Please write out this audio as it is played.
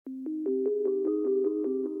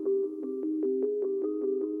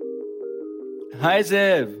Hi,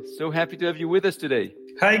 Zeev. So happy to have you with us today.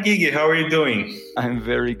 Hi, Gigi. How are you doing? I'm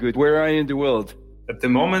very good. Where are you in the world? At the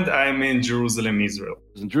moment, I'm in Jerusalem, Israel.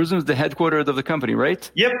 Jerusalem is the headquarters of the company, right?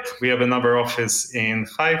 Yep. We have another office in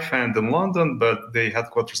Haifa and in London, but the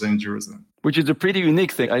headquarters are in Jerusalem. Which is a pretty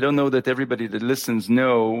unique thing. I don't know that everybody that listens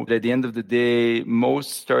know that at the end of the day,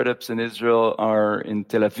 most startups in Israel are in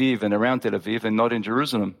Tel Aviv and around Tel Aviv and not in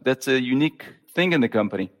Jerusalem. That's a unique thing in the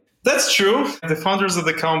company. That's true. The founders of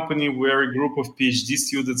the company were a group of PhD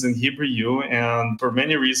students in Hebrew U, and for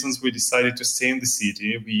many reasons, we decided to stay in the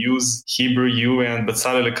city. We use Hebrew U and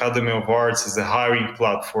Bezalel Academy of Arts as a hiring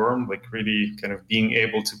platform, like really kind of being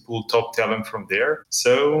able to pull top talent from there.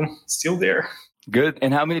 So still there. Good.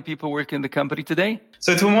 And how many people work in the company today?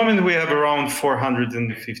 So at the moment, we have around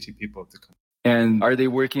 450 people at the company. And are they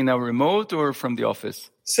working now remote or from the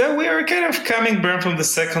office? So we are kind of coming back from the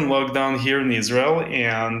second lockdown here in Israel,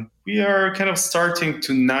 and we are kind of starting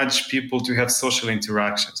to nudge people to have social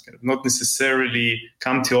interactions, kind of not necessarily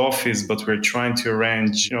come to office, but we're trying to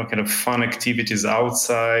arrange, kind of fun activities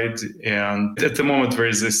outside. And at the moment, there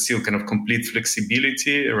is still kind of complete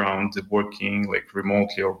flexibility around working like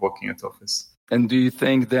remotely or working at office. And do you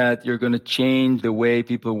think that you're going to change the way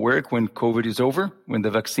people work when COVID is over, when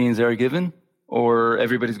the vaccines are given? Or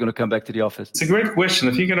everybody's going to come back to the office? It's a great question.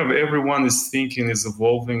 I think kind of everyone is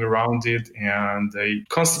evolving around it. And I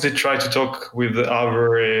constantly try to talk with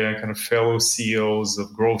other kind of fellow CEOs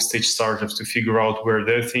of growth stage startups to figure out where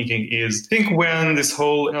their thinking is. I think when this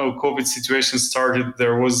whole COVID situation started,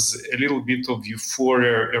 there was a little bit of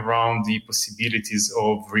euphoria around the possibilities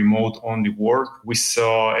of remote only work. We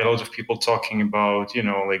saw a lot of people talking about,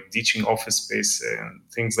 like ditching office space and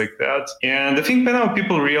things like that. And I think by now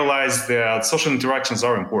people realize that social interactions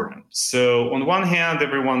are important. So on one hand,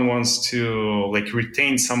 everyone wants to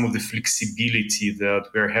retain some of the flexibility that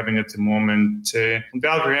we're having at the moment. On the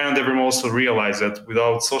other hand, everyone also realizes that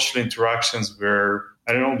without social interactions, we're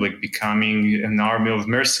becoming an army of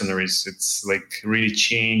mercenaries. It's really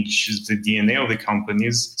changes the DNA of the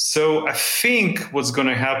companies. So I think what's going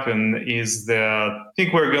to happen is that I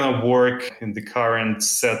think we're going to work in the current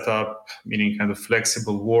setup, meaning kind of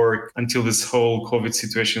flexible work until this whole COVID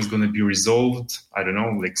situation is going to be resolved. I don't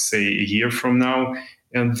know, say a year from now.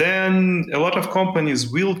 And then a lot of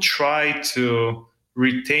companies will try to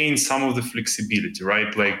retain some of the flexibility,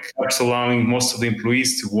 right? Perhaps allowing most of the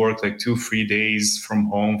employees to work 2-3 days from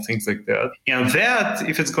home, things like that. And that,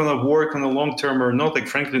 if it's going to work on the long term or not,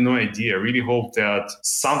 frankly, no idea. I really hope that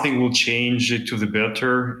something will change to the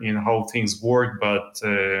better in how things work. But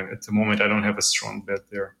at the moment, I don't have a strong bet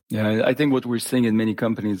there. Yeah, I think what we're seeing in many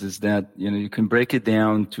companies is that, you can break it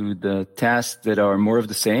down to the tasks that are more of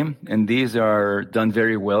the same. And these are done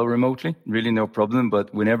very well remotely, really no problem.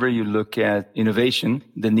 But whenever you look at innovation,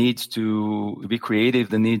 the needs to be creative,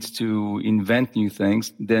 the needs to invent new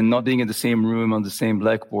things, then not being in the same room on the same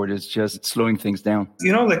blackboard is just slowing things down.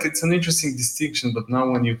 It's an interesting distinction, but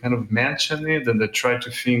now when you kind of mention it and I try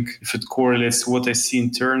to think if it correlates to what I see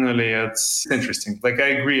internally, it's interesting. I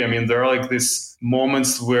agree. I mean, there are these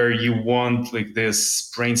moments where you want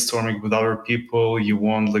this brainstorming with other people, you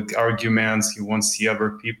want arguments, you want to see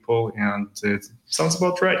other people, and it sounds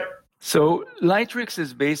about right. So Lightrix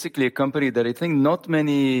is basically a company that I think not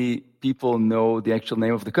many people know the actual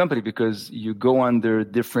name of the company because you go under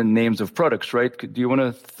different names of products, right? Do you want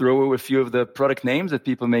to throw a few of the product names that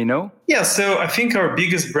people may know? Yeah, so I think our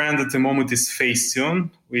biggest brand at the moment is Facetune,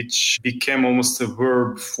 which became almost a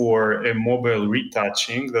verb for a mobile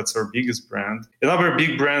retouching. That's our biggest brand. Another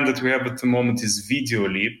big brand that we have at the moment is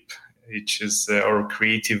Videolip, which is our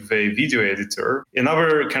creative video editor.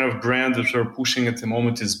 Another kind of brand that we're pushing at the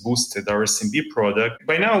moment is Boosted, our SMB product.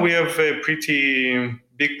 By now, we have a pretty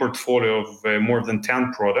big portfolio of more than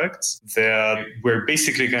 10 products that we're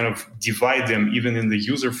basically kind of divide them even in the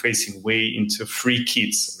user-facing way into 3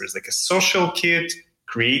 kits. So there's a social kit,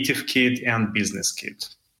 creative kit, and business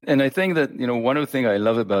kit. And I think that, one of the things I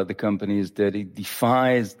love about the company is that it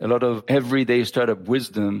defies a lot of everyday startup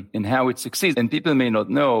wisdom in how it succeeds. And people may not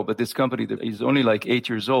know, but this company that is only 8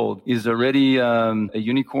 years old is already a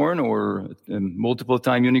unicorn or a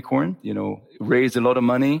multiple-time unicorn, raised a lot of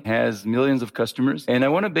money, has millions of customers. And I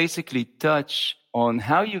want to basically touch on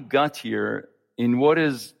how you got here in what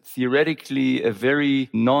is theoretically a very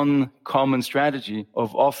non-common strategy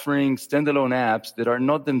of offering standalone apps that are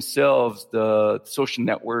not themselves the social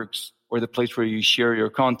networks or the place where you share your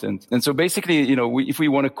content. And so basically, if we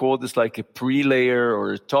want to call this like a pre-layer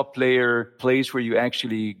or a top layer place where you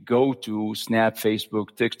actually go to Snap,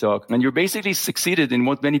 Facebook, TikTok, and you're basically succeeded in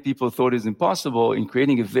what many people thought is impossible in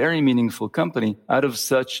creating a very meaningful company out of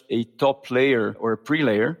such a top layer or a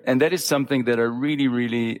pre-layer. And that is something that I really,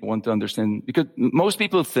 really want to understand, because most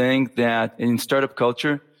people think that in startup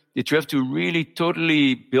culture, that you have to really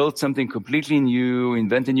totally build something completely new,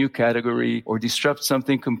 invent a new category, or disrupt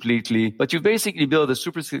something completely. But you basically build a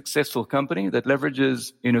super successful company that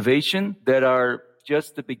leverages innovation that are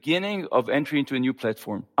just the beginning of entry into a new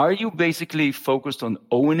platform. Are you basically focused on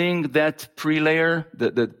owning that pre-layer,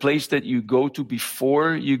 the place that you go to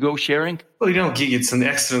before you go sharing? Well, Gigi, it's an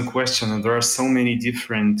excellent question. And there are so many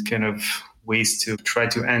different kind of ways to try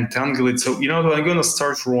to untangle it. So, I'm going to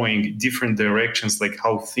start drawing different directions, like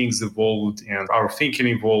how things evolved and our thinking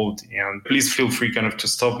evolved. And please feel free kind of to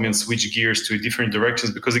stop me and switch gears to different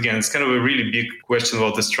directions, because again, it's kind of a really big question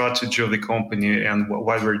about the strategy of the company and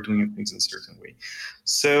why we're doing things in a certain way.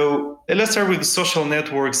 So let's start with the social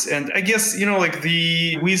networks. And I guess,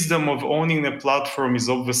 the wisdom of owning a platform is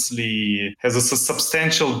obviously has a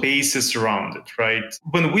substantial basis around it, right?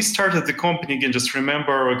 When we started the company, again, just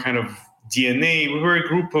remember our kind of DNA. We were a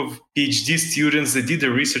group of PhD students that did the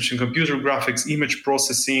research in computer graphics, image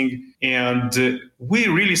processing, and we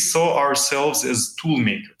really saw ourselves as tool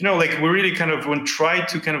makers. We really kind of tried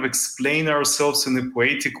to kind of explain ourselves in a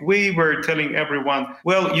poetic way. We're telling everyone,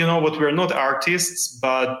 well, we're not artists,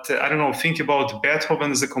 but think about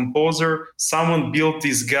Beethoven as a composer. Someone built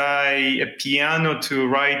this guy a piano to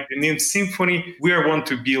write a new symphony. We want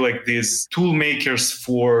to be like these tool makers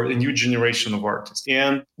for a new generation of artists.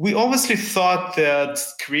 And we obviously thought that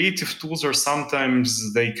creative tools are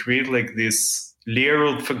sometimes they create like this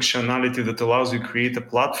layered functionality that allows you to create a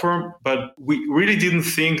platform, but we really didn't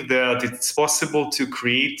think that it's possible to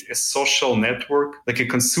create a social network, like a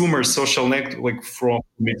consumer social network from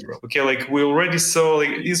Metro. Okay, we already saw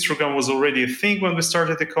Instagram was already a thing when we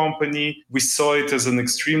started the company. We saw it as an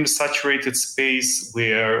extremely saturated space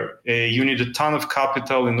where you need a ton of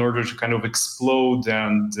capital in order to kind of explode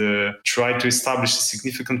and try to establish a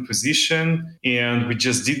significant position, and we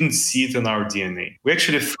just didn't see it in our DNA. We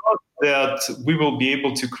actually thought that we will be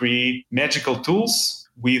able to create magical tools.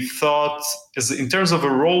 We thought, in terms of a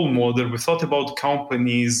role model, we thought about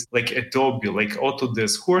companies like Adobe, like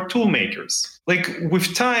Autodesk, who are tool makers.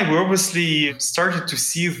 With time, we obviously started to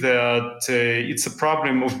see that it's a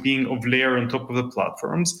problem of being of layer on top of the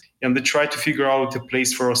platforms, and they try to figure out a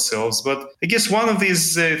place for ourselves. But I guess one of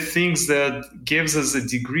these things that gives us a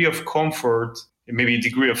degree of comfort, maybe a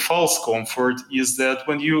degree of false comfort, is that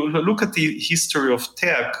when you look at the history of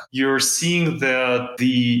tech, you're seeing that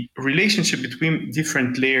the relationship between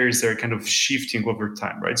different layers are kind of shifting over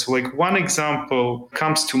time, right? So one example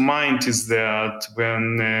comes to mind is that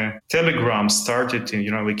when Telegram started in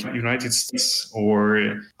United States,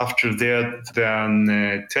 or after that,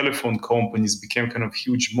 then telephone companies became kind of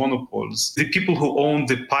huge monopoles. The people who owned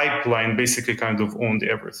the pipeline basically kind of owned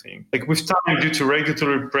everything. With time, due to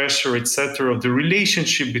regulatory pressure, etc., the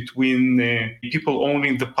relationship between people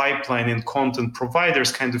owning the pipeline and content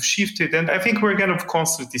providers kind of shifted. And I think we're kind of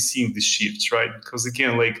constantly seeing these shifts, right? Because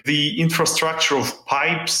again, the infrastructure of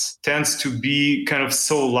pipes tends to be kind of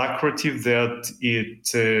so lucrative that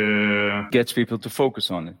it gets people to focus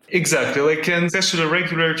on it. Exactly. And especially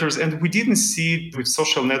regulators. And we didn't see it with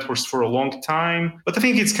social networks for a long time, but I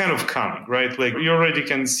think it's kind of coming, right? You already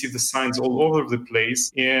can see the signs all over the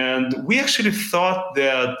place. And we actually thought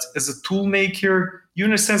that as a tool maker, you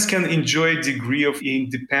in a sense can enjoy a degree of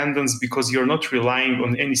independence because you're not relying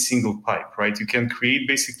on any single pipe, right? You can create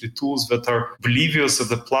basically tools that are oblivious of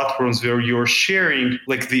the platforms where you're sharing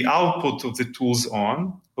the output of the tools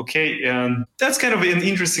on. Okay, and that's kind of an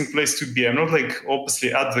interesting place to be. I'm not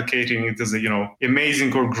obviously advocating it as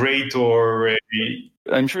amazing or great or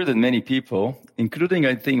I'm sure that many people, including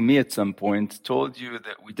I think me at some point, told you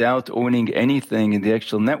that without owning anything in the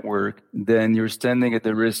actual network, then you're standing at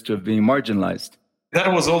the risk of being marginalized.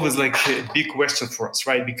 That was always a big question for us,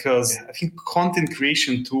 right? Because I think content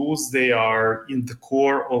creation tools, they are in the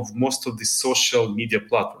core of most of the social media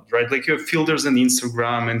platforms, right? You have filters on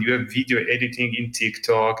Instagram and you have video editing in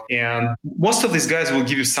TikTok, and most of these guys will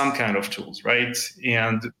give you some kind of tools, right?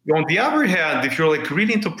 And on the other hand, if you're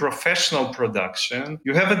really into professional production,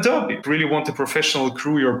 you have Adobe. If you really want a professional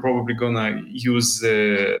crew, you're probably gonna use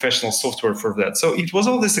professional software for that. So it was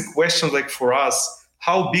always a question for us,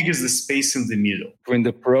 how big is the space in the middle? Between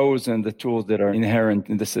the pros and the tools that are inherent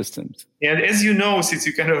in the systems. And as you know, since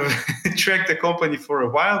you kind of tracked the company for a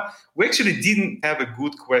while, we actually didn't have a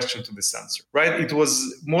good question to this answer, right? It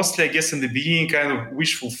was mostly, I guess, in the beginning, kind of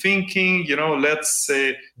wishful thinking, let's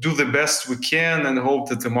do the best we can and hope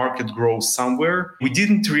that the market grows somewhere. We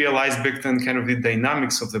didn't realize back then kind of the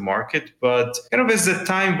dynamics of the market, but kind of as the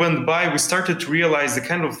time went by, we started to realize the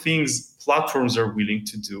kind of things platforms are willing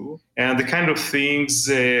to do and the kind of things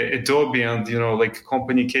Adobe and, like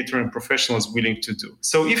company catering professionals willing to do.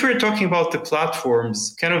 So if we're talking about the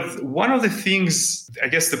platforms, kind of one of the things, I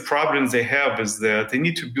guess the problems they have is that they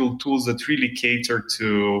need to build tools that really cater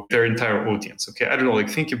to their entire audience. Okay. I don't know, like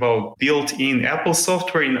think about built-in Apple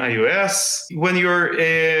software in iOS. When you're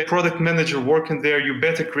a product manager working there, you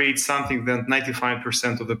better create something than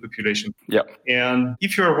 95% of the population. Yeah. And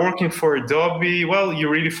if you're working for Adobe, well,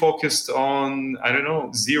 you're really focused on,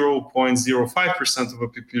 0.05% of the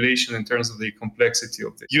population in terms of the complexity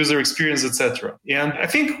of the user experience, etc. And I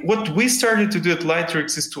think what we started to do at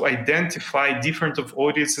Lightrix is to identify different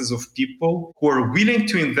audiences of people who are willing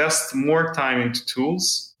to invest more time into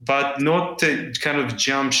tools, but not to kind of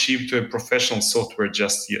jump ship to a professional software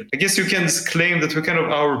just yet. I guess you can claim that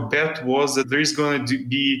our bet was that there is going to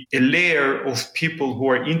be a layer of people who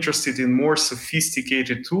are interested in more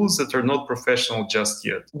sophisticated tools that are not professional just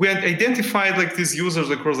yet. We had identified like these users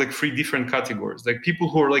across like 3 different categories, like people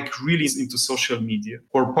who are like really into social media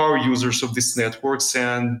or power users of these networks,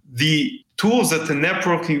 and the tools that the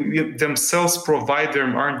network themselves provide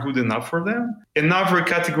them aren't good enough for them. Another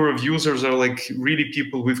category of users are like really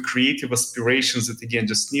people with creative aspirations that, again,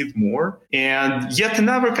 just need more. And yet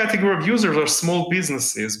another category of users are small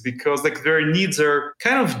businesses because like their needs are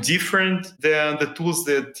kind of different than the tools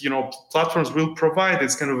that, platforms will provide.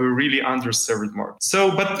 It's kind of a really underserved market.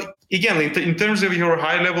 So, but again, in terms of your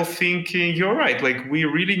high level thinking, you're right. Like we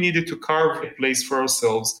really needed to carve a place for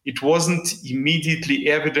ourselves. It wasn't immediately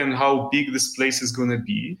evident how big this place is going to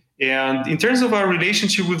be. And in terms of our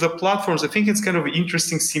relationship with the platforms, I think it's kind of an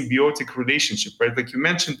interesting symbiotic relationship, right? Like you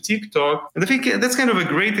mentioned TikTok. And I think that's kind of a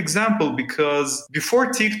great example because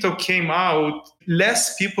before TikTok came out,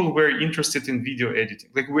 less people were interested in video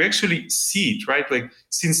editing. Like we actually see it, right? Like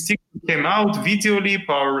since TikTok came out, Videolip,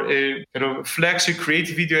 our kind of flagship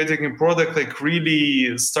creative video editing product, like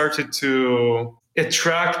really started to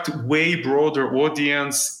attract way broader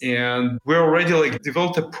audience. And we're already like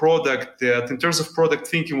developed a product that in terms of product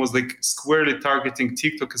thinking was like squarely targeting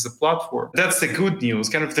TikTok as a platform. That's the good news.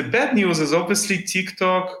 Kind of the bad news is obviously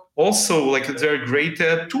TikTok also like they're great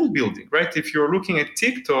at tool building, right? If you're looking at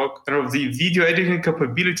TikTok, kind of the video editing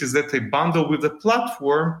capabilities that they bundle with the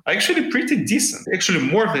platform are actually pretty decent, actually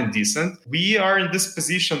more than decent. We are in this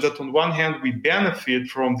position that on one hand, we benefit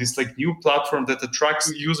from this like new platform that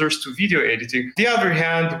attracts users to video editing. On the other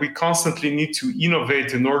hand, we constantly need to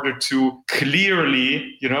innovate in order to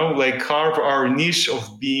clearly, carve our niche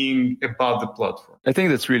of being above the platform. I think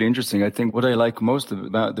that's really interesting. I think what I like most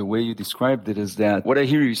about the way you described it is that what I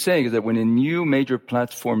hear you saying is that when a new major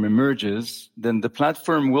platform emerges, then the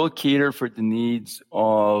platform will cater for the needs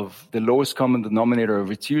of the lowest common denominator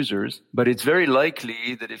of its users. But it's very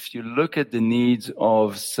likely that if you look at the needs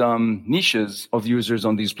of some niches of users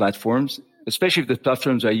on these platforms, especially if the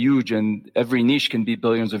platforms are huge and every niche can be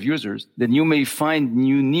billions of users, then you may find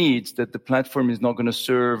new needs that the platform is not going to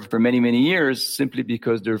serve for many, many years simply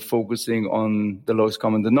because they're focusing on the lowest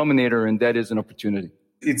common denominator, and that is an opportunity.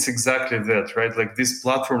 It's exactly that, right? Like these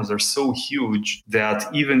platforms are so huge that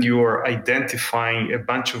even you are identifying a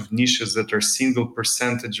bunch of niches that are single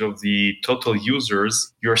percentage of the total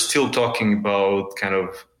users, you're still talking about kind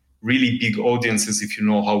of really big audiences if you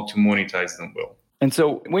know how to monetize them well. And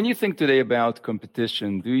so when you think today about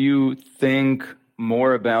competition, do you think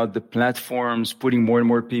more about the platforms putting more and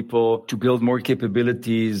more people to build more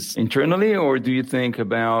capabilities internally? Or do you think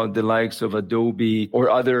about the likes of Adobe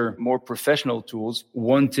or other more professional tools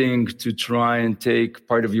wanting to try and take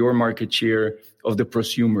part of your market share of the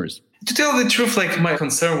prosumers? To tell the truth, like my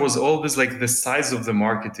concern was always like the size of the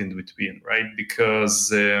market in between, right?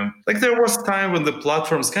 Because like there was time when the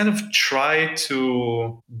platforms kind of tried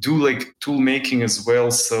to do like tool making as well.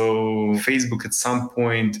 So Facebook at some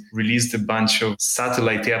point released a bunch of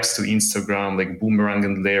satellite apps to Instagram, like Boomerang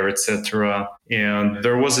and Layer, etc. And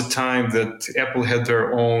there was a time that Apple had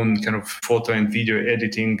their own kind of photo and video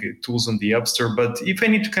editing tools on the App Store. But if I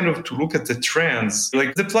need to kind of to look at the trends,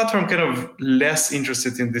 like the platform kind of less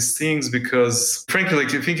interested in these things because frankly,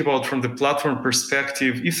 like you think about from the platform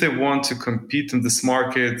perspective, if they want to compete in this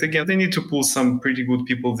market, again, they need to pull some pretty good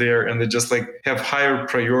people there and they just like have higher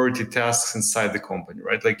priority tasks inside the company,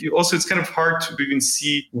 right? Like also, it's kind of hard to even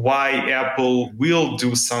see why Apple will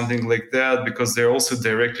do something like that because they also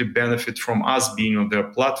directly benefit from us us being on their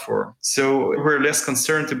platform. So we're less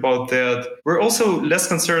concerned about that. We're also less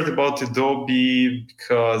concerned about Adobe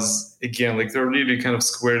because, again, like they're really kind of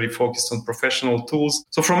squarely focused on professional tools.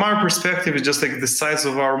 So from our perspective, it's just like the size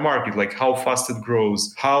of our market, like how fast it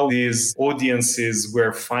grows, how these audiences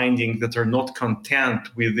we're finding that are not content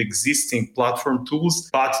with existing platform tools,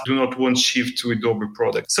 but do not want to shift to Adobe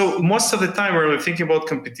products. So most of the time when we're thinking about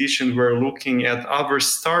competition, we're looking at other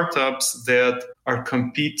startups that are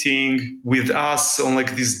competing with us on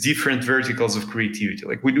like these different verticals of creativity.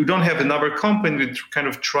 Like we don't have another company that kind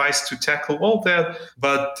of tries to tackle all that,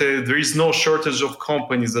 but there is no shortage of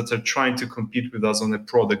companies that are trying to compete with us on a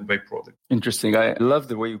product by product. Interesting. I love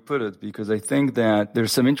the way you put it because I think that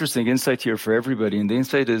there's some interesting insight here for everybody. And the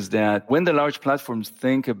insight is that when the large platforms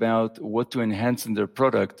think about what to enhance in their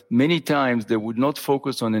product, many times they would not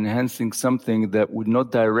focus on enhancing something that would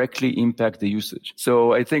not directly impact the usage.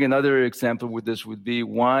 So I think another example with this would be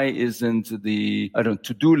why isn't the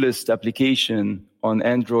to-do list application on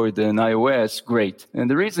Android and iOS great? And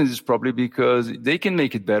the reason is probably because they can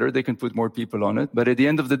make it better. They can put more people on it. But at the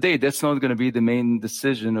end of the day, that's not going to be the main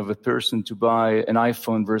decision of a person to buy an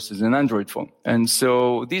iPhone versus an Android phone. And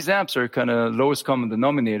so these apps are kind of lowest common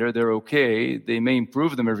denominator. They're okay. They may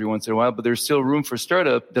improve them every once in a while, but there's still room for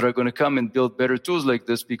startups that are going to come and build better tools like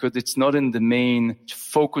this because it's not in the main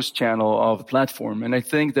focus channel of the platform. And I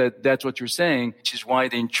think that that's what you're saying, which is why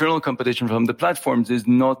the internal competition from the platforms is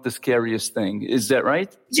not the scariest thing. Is that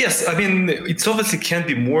right? Yes. I mean, it's obviously can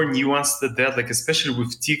be more nuanced than that, like especially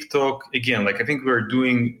with TikTok. Again, like I think we're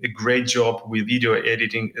doing a great job with video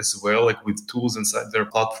editing as well, like with tools inside their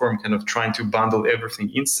platform, kind of trying to bundle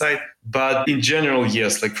everything inside. But in general,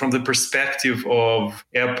 yes, like from the perspective of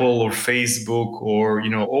Apple or Facebook or,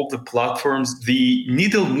 all the platforms, the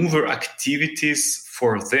needle mover activities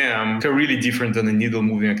for them are really different than the needle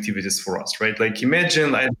moving activities for us, right? Like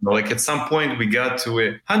imagine, I don't know, like at some point we got to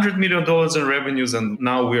 $100 million in revenues and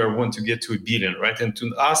now we want to get to $1 billion, right? And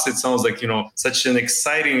to us, it sounds like, such an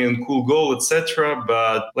exciting and cool goal, etc.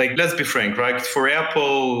 But like, let's be frank, right? For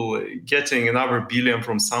Apple, getting another $1 billion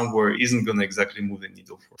from somewhere isn't going to exactly move the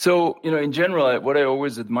needle for. So, in general, what I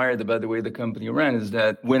always admired about the way the company ran is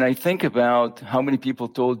that when I think about how many people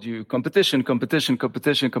told you competition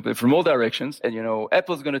from all directions, and,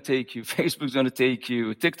 Apple's going to take you, Facebook's going to take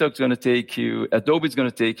you, TikTok's going to take you, Adobe's going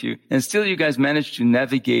to take you. And still you guys managed to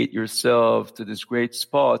navigate yourself to this great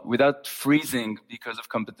spot without freezing because of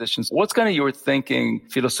competition. So what's kind of your thinking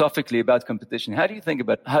philosophically about competition? How do you think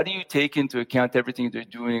about it? How do you take into account everything they're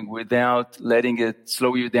doing without letting it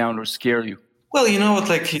slow you down or scare you? Well,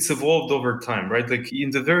 like it's evolved over time, right? Like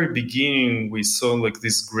in the very beginning, we saw like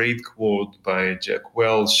this great quote by Jack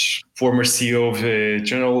Welch, former CEO of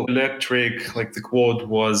General Electric. Like the quote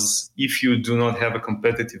was, if you do not have a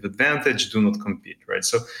competitive advantage, do not compete, right?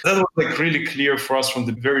 So that was like really clear for us from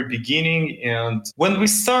the very beginning. And when we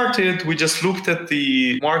started, we just looked at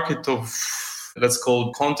the market of, let's call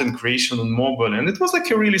it content creation on mobile. And it was like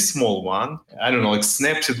a really small one. I don't know, like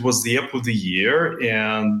Snapchat was the app of the year.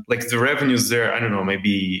 And like the revenues there, I don't know,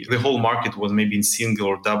 maybe the whole market was maybe in single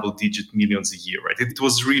or double digit millions a year, right? It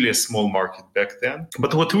was really a small market back then.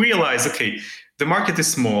 But what we realized, okay, the market is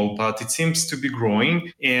small, but it seems to be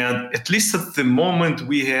growing. And at least at the moment,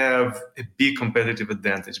 we have a big competitive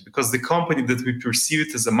advantage because the company that we perceive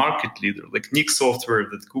it as a market leader, like Nick Software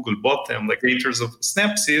that Google bought them, like creators of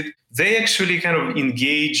Snapseed, they actually kind of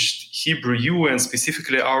engaged Hebrew U and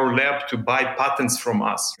specifically our lab to buy patents from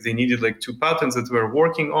us. They needed like 2 patents that we were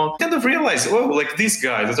working on. Kind of realized, like these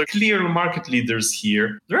guys that are clear market leaders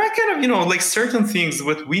here, there are kind of, like certain things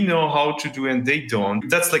that we know how to do and they don't.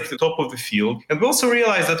 That's like the top of the field. And we also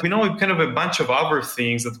realized that we know kind of a bunch of other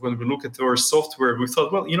things that when we look at our software, we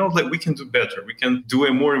thought, well, like we can do better. We can do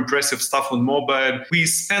a more impressive stuff on mobile. We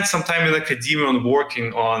spent some time in academia on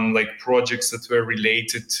working on like projects that were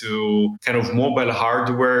related to kind of mobile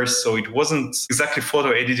hardware. So it wasn't exactly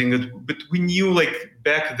photo editing, but we knew like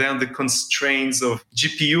back then the constraints of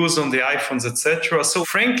GPUs on the iPhones, etc. So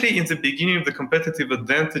frankly, in the beginning, the competitive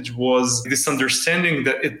advantage was this understanding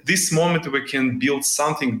that at this moment we can build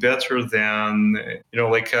something better than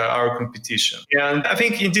our competition. And I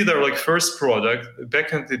think indeed our like first product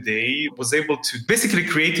back in the day was able to basically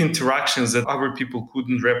create interactions that other people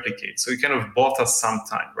couldn't replicate. So it kind of bought us some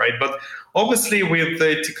time, right? But obviously with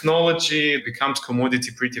the technology, it becomes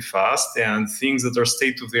commodity pretty fast, and things that are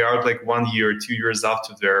state of the art like 1 year, 2 years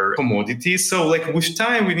after their commodity. So like with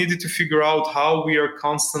time, we needed to figure out how we are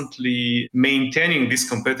constantly maintaining this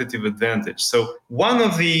competitive advantage. So one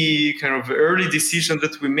of the kind of early decisions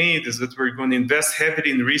that we made is that we're going to invest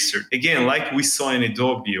heavily in research. Again, like we saw in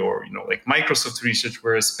Adobe or, like Microsoft research,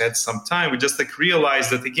 where I spent some time, we just like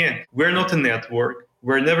realized that, again, we're not a network.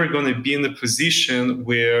 We're never going to be in a position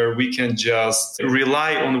where we can just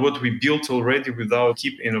rely on what we built already without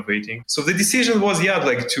keep innovating. So the decision was,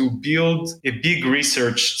 to build a big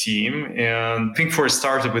research team. And I think for a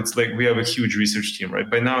startup, it's like we have a huge research team, right?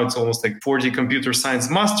 By now, it's almost like 40 computer science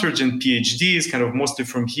masters and PhDs, kind of mostly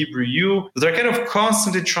from Hebrew U, that are kind of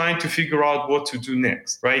constantly trying to figure out what to do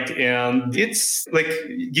next, right? And it's like,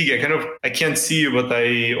 Gigi, I can't see you, but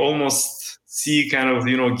I almost see kind of,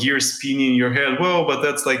 gears spinning in your head. Well, but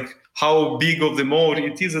that's like how big of the mode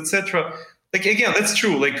it is, etc. Like, again, that's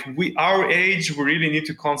true. Like our age, we really need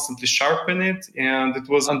to constantly sharpen it. And it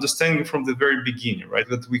was understanding from the very beginning, right?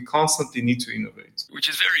 That we constantly need to innovate. Which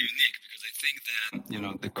is very unique. I think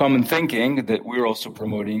that, the common thinking that we're also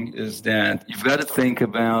promoting is that you've got to think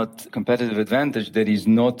about competitive advantage that is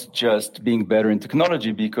not just being better in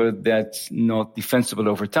technology, because that's not defensible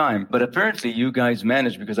over time. But apparently you guys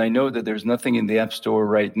manage, because I know that there's nothing in the App Store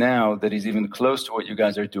right now that is even close to what you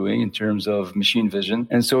guys are doing in terms of machine vision.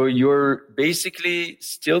 And so you're basically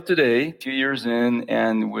still today, 2 years in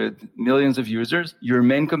and with millions of users, your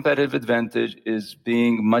main competitive advantage is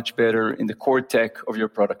being much better in the core tech of your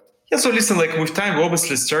product. Yeah, so listen, like with time, we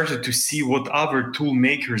obviously started to see what other tool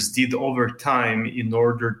makers did over time in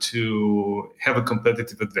order to have a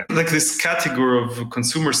competitive advantage. Like this category of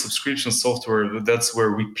consumer subscription software, that's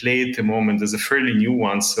where we play at the moment, is a fairly new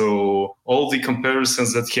one. So all the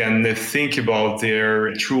comparisons that can think about,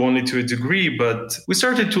 they're true only to a degree, but we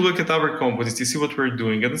started to look at other companies to see what we're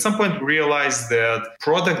doing. And at some point, we realized that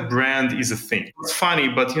product brand is a thing. It's funny,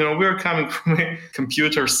 but we're coming from a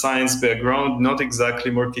computer science background, not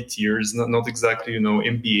exactly marketeers, not exactly,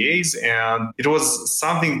 MBAs. And it was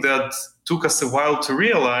something that took us a while to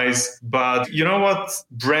realize, but you know what?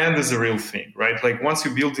 Brand is a real thing, right? Like once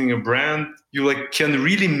you're building a brand, you can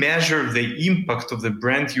really measure the impact of the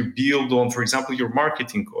brand you build on, for example, your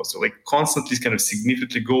marketing costs. So constantly kind of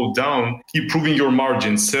significantly go down, improving your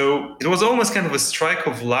margins. So it was almost kind of a strike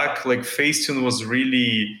of luck. Like Facetune was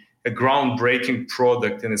really a groundbreaking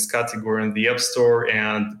product in its category in the App Store,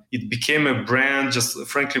 and it became a brand just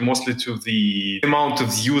frankly mostly to the amount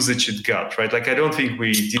of usage it got, right? Like I don't think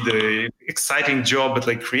we did an exciting job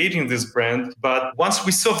at creating this brand, but once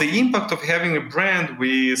we saw the impact of having a brand,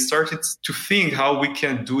 we started to think how we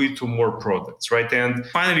can do it to more products, right? And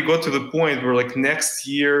finally got to the point where next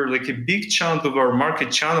year, a big chunk of our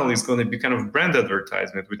market channel is going to be kind of brand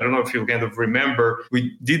advertisement, which I don't know if you kind of remember,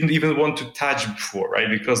 we didn't even want to touch before, right?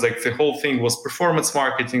 Because the whole thing was performance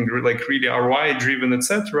marketing, really ROI driven,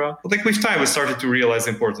 etc. But with time, we started to realize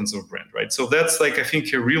the importance of brand, right? So that's I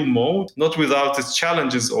think a real mode, not without its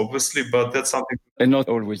challenges, obviously, but that's something. And not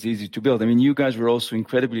always easy to build. I mean, you guys were also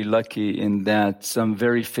incredibly lucky in that some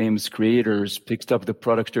very famous creators picked up the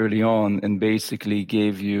product early on and basically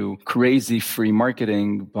gave you crazy free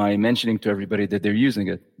marketing by mentioning to everybody that they're using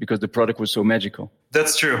it because the product was so magical.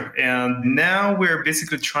 That's true. And now we're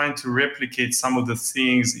basically trying to replicate some of the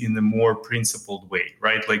things in a more principled way,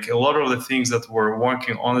 right? A lot of the things that we're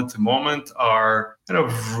working on at the moment are kind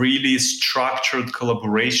of really structured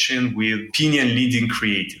collaboration with opinion leading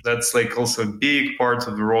creative. That's also a big part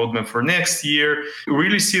of the roadmap for next year. We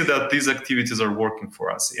really see that these activities are working for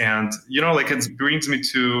us. And, it brings me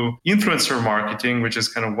to influencer marketing, which is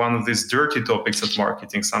kind of one of these dirty topics at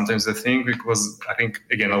marketing. Sometimes I think, because I think,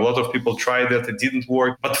 again, a lot of people tried that, it didn't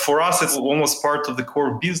work. But for us, it's almost part of the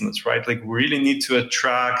core business, right? We really need to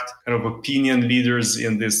attract kind of opinion leaders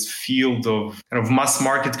in this field of kind of mass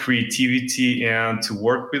market creativity and to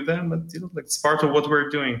work with them. And it's part of what we're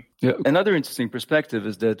doing. Yeah. Another interesting perspective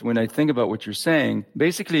is that when I think about what you're saying,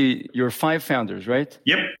 basically you're 5 founders, right?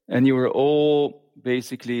 Yep. And you were all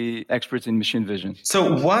basically experts in machine vision.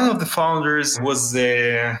 So one of the founders was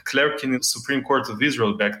a clerk in the Supreme Court of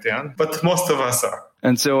Israel back then, but most of us are.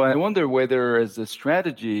 And so I wonder whether as a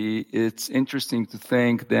strategy, it's interesting to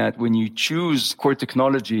think that when you choose core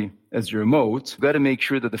technology as your moat, you've got to make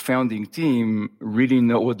sure that the founding team really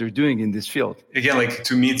know what they're doing in this field. Again,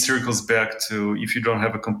 to me, it circles back to if you don't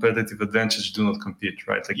have a competitive advantage, do not compete,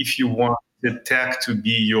 right? If you want the tech to be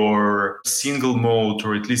your single mode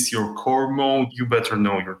or at least your core mode, you better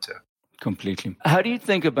know your tech. Completely. How do you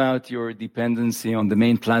think about your dependency on the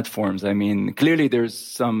main platforms? I mean, clearly there's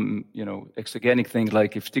some, exogenic things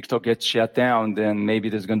like if TikTok gets shut down, then maybe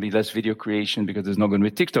there's going to be less video creation because there's not going to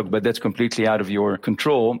be TikTok, but that's completely out of your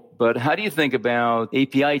control. But how do you think about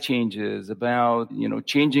API changes, about,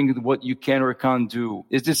 changing what you can or can't do?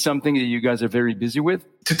 Is this something that you guys are very busy with?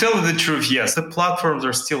 To tell you the truth, yes, the platforms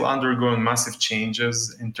are still undergoing massive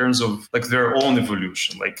changes in terms of like their own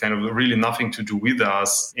evolution, like kind of really nothing to do with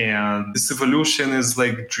us. And this evolution is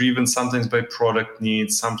like driven sometimes by product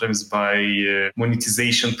needs, sometimes by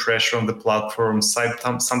monetization pressure on the platform,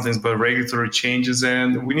 sometimes by regulatory changes.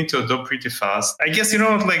 And we need to adopt pretty fast. I guess,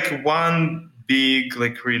 like one big,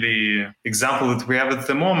 like really example that we have at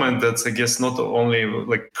the moment that's, I guess, not only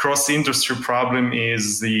like cross-industry problem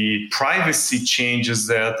is the privacy changes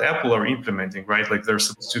that Apple are implementing, right? Like they're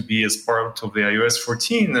supposed to be as part of the iOS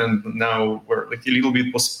 14, and now we're like a little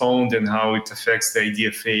bit postponed in how it affects the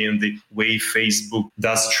IDFA and the way Facebook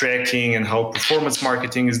does tracking and how performance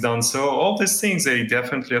marketing is done. So all these things, they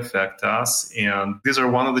definitely affect us. And these are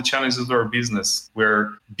one of the challenges of our business.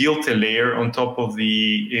 We're built a layer on top of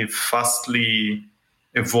the fastly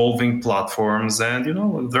evolving platforms, and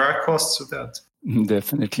there are costs to that.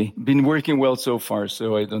 Definitely. Been working well so far,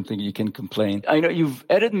 so I don't think you can complain. I know you've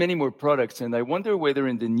added many more products, and I wonder whether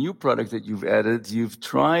in the new products that you've added, you've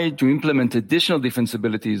tried to implement additional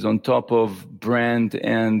defensibilities on top of brand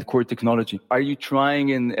and core technology. Are you trying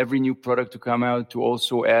in every new product to come out to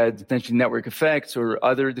also add potentially network effects or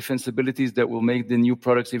other defensibilities that will make the new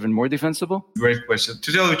products even more defensible? Great question.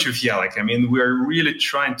 To tell you the truth, yeah, we're really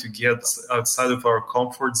trying to get outside of our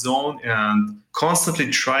comfort zone and constantly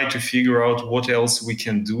try to figure out what else we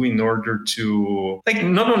can do in order to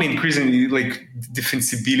not only increasing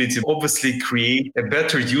defensibility, obviously create a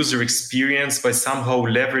better user experience by somehow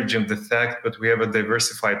leveraging the fact that we have a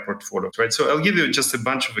diversified portfolio, right? So I'll give you just a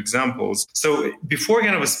bunch of examples. So before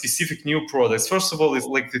kind of a specific new product, first of all, it's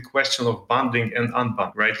like the question of bundling and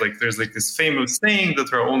unbundling, right? Like there's like this famous saying that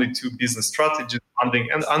there are only two business strategies, bundling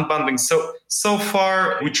and unbundling. So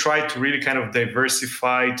far, we try to really kind of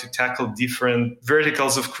diversify to tackle different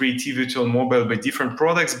verticals of creativity on mobile by different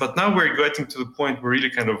products. But now we're getting to the point where we really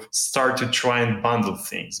kind of start to try and bundle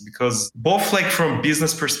things, because both like from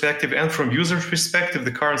business perspective and from user perspective,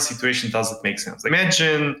 the current situation doesn't make sense.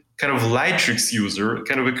 Imagine kind of Lightrix user,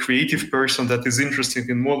 kind of a creative person that is interested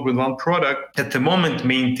in more than one product. At the moment,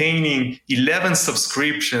 maintaining 11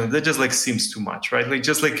 subscriptions, that just like seems too much, right? Like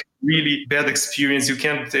just like really bad experience. You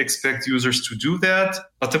can't expect users to do that.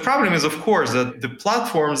 But the problem is, of course, that the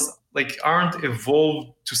platforms aren't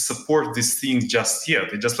evolved to support these things just yet.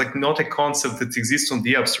 It's just not a concept that exists on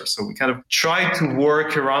the App Store. So we kind of try to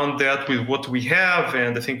work around that with what we have.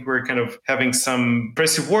 And I think we're kind of having some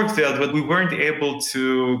impressive work there, but we weren't able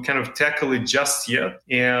to kind of tackle it just yet.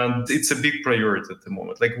 And it's a big priority at the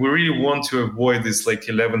moment. We really want to avoid this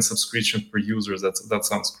 11 subscriptions per user. That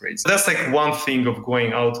sounds great. So that's one thing of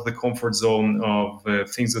going out of the comfort zone of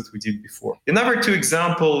things that we did before. Another two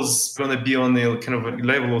examples are going to be on the kind of a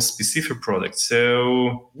level of specific products.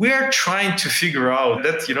 So we are trying to figure out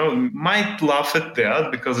that, might laugh at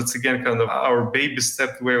that because it's again kind of our baby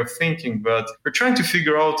step way of thinking, but we're trying to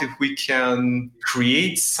figure out if we can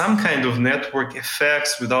create some kind of network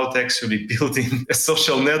effects without actually building a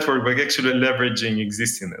social network, but actually leveraging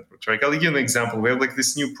existing networks, right? I'll give you an example. We have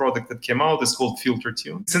this new product that came out. It's called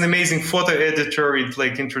FilterTune. It's an amazing photo editor. It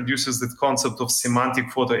introduces the concept of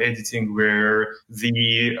semantic photo editing, where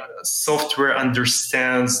the software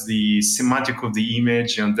understands the semantic of the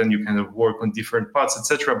image, and then you kind of work on different parts,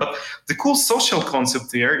 etc. But the cool social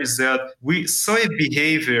concept there is that we saw a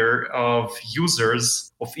behavior of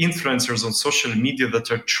users, of influencers on social media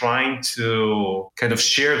that are trying to kind of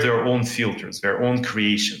share their own filters, their own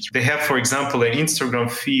creations. They have, for example, an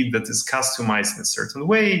Instagram feed that is customized in a certain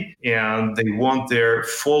way, and they want their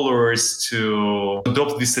followers to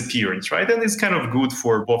adopt this appearance, right? And it's kind of good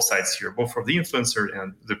for both sides here, both for the influencer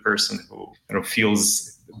and the person who kind of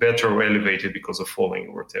feels better or elevated because of following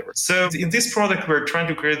or whatever. So in this product, we're trying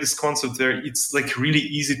to create this concept there. It's really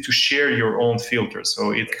easy to share your own filter.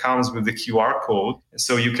 So it comes with the QR code.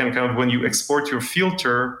 So you can kind of, when you export your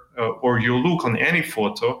filter or your look on any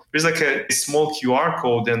photo, there's a small QR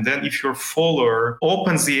code. And then if your follower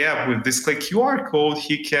opens the app with this QR code,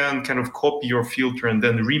 he can kind of copy your filter and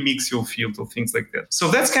then remix your filter, things like that.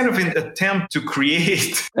 So that's kind of an attempt to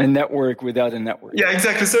create a network without a network. Yeah,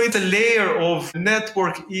 exactly. So it's a layer of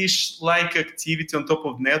network-ish like activity on top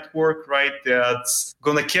of network, right? That's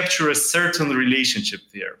going to capture a certain relationship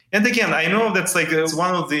there. And again, I know that's it's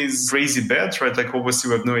one of these crazy bets, right?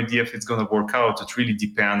 Obviously we have no idea if it's going to work out. It really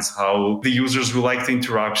depends depends how the users will like the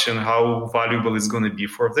interaction, how valuable it's going to be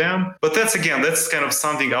for them. But that's kind of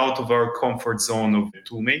something out of our comfort zone of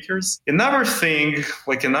tool makers. Another thing,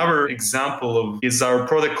 like another example of is our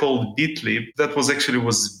product called Bitly that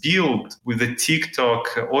was built with the TikTok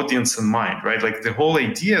audience in mind, right? Like the whole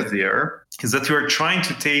idea there is that you are trying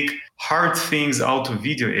to take hard things out of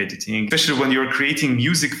video editing, especially when you're creating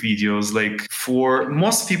music videos. Like for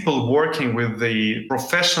most people working with the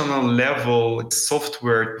professional level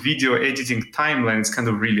software, video editing timeline is kind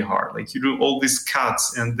of really hard. Like you do all these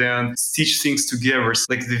cuts and then stitch things together. So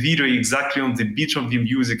like the video exactly on the beat of the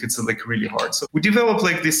music, it's like really hard. So we developed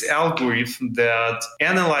like this algorithm that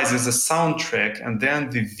analyzes a soundtrack and then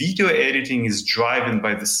the video editing is driven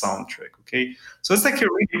by the soundtrack. Okay. So it's like a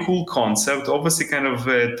really cool concept, obviously kind of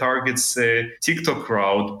targets TikTok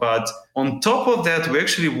crowd. But on top of that, we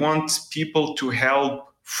actually want people to help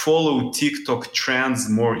follow TikTok trends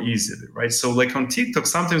more easily, right? So like on TikTok,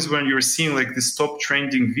 sometimes when you're seeing like these top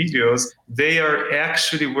trending videos, they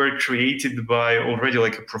were created by already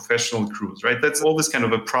like a professional crews, right? That's always kind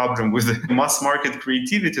of a problem with the mass market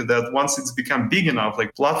creativity that once it's become big enough,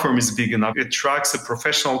 like platform is big enough, it attracts a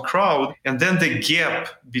professional crowd. And then the gap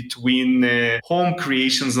between home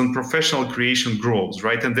creations and professional creation grows,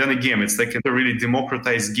 right? And then again, it's like a really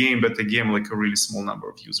democratized game, but again, like a really small number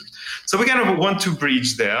of users. So we kind of want to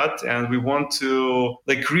bridge that, and we want to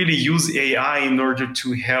like really use AI in order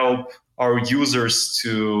to help our users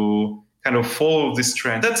to kind of follow this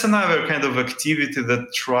trend. That's another kind of activity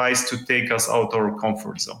that tries to take us out our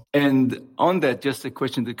comfort zone. And on that, just a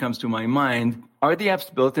question that comes to my mind, are the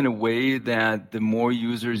apps built in a way that the more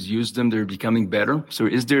users use them, they're becoming better? So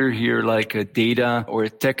is there here like a data or a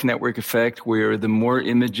tech network effect where the more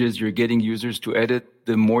images you're getting users to edit,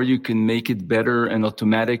 the more you can make it better and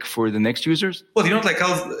automatic for the next users? Well, like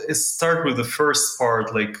I'll start with the first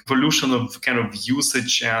part, like evolution of kind of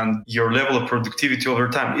usage and your level of productivity over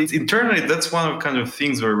time. Internally, that's one of kind of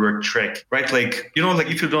things where we're tracking, right? Like, like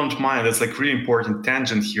if you don't mind, that's like really important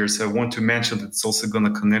tangent here. So I want to mention that it's also going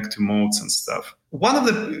to connect to modes and stuff. One of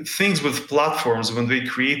the things with platforms when they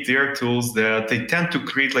create their tools that they tend to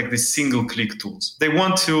create like these single click tools. They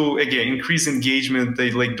want to, again, increase engagement.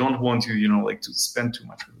 They like don't want to, like to spend too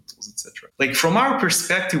much with the tools, etc. Like from our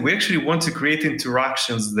perspective, we actually want to create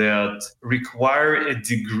interactions that require a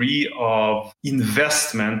degree of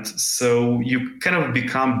investment. So you kind of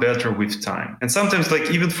become better with time. And sometimes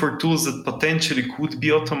like even for tools that potentially could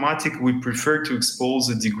be automatic, we prefer to expose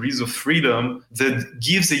the degrees of freedom that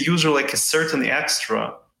gives the user like a certain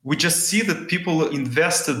extra. We just see that people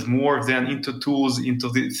invested more than into tools, into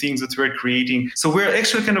the things that we're creating. So we're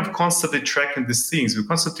actually kind of constantly tracking these things. We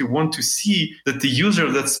constantly want to see that the user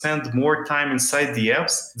that spend more time inside the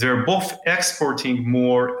apps, they're both exporting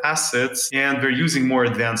more assets and they're using more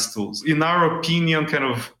advanced tools. In our opinion, kind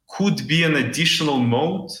of could be an additional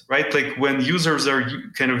mode, right? Like when users are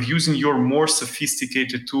kind of using your more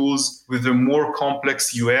sophisticated tools with a more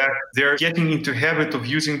complex UX, they're getting into habit of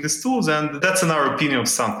using these tools. And that's in our opinion of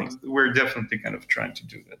something. We're definitely kind of trying to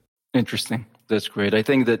do that. Interesting. That's great. I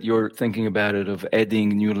think that you're thinking about it of adding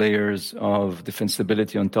new layers of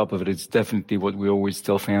defensibility on top of it. It's definitely what we always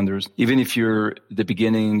tell founders. Even if you're at the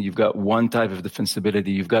beginning, you've got one type of defensibility,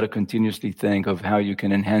 you've got to continuously think of how you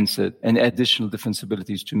can enhance it and additional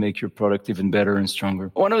defensibilities to make your product even better and stronger.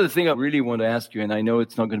 One other thing I really want to ask you, and I know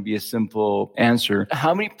it's not going to be a simple answer.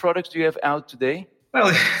 How many products do you have out today?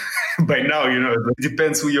 Well, by now, it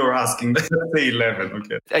depends who you're asking. Let's say 11,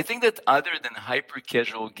 okay. I think that other than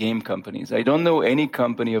hyper-casual game companies, I don't know any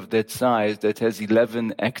company of that size that has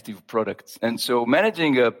 11 active products. And so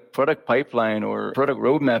managing a product pipeline or product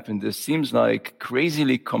roadmap in this seems like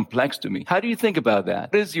crazily complex to me. How do you think about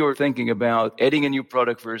that? What is your thinking about adding a new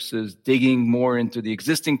product versus digging more into the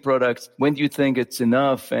existing products? When do you think it's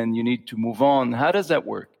enough and you need to move on? How does that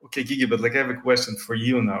work? Okay, Gigi, but like I have a question for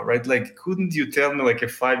you now, right? Like, couldn't you tell me like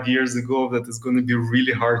 5 years ago that it's going to be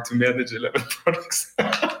really hard to manage 11 products?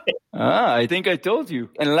 I think I told you.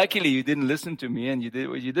 And luckily you didn't listen to me and you did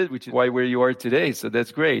what you did, which is why where you are today. So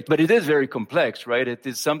that's great. But it is very complex, right? It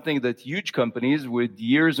is something that huge companies with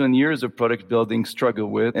years and years of product building struggle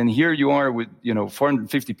with. And here you are with,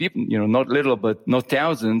 450 people, not little, but not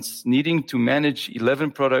thousands, needing to manage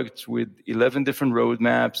 11 products with 11 different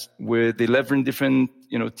roadmaps, with 11 different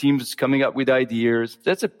teams coming up with ideas.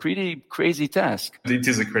 That's a pretty crazy task. It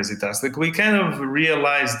is a crazy task. Like we kind of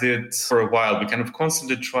realized it for a while. We kind of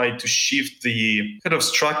constantly tried to shift the kind of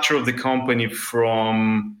structure of the company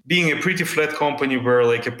from being a pretty flat company where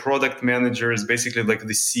like a product manager is basically like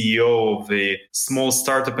the CEO of a small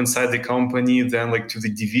startup inside the company, then like to the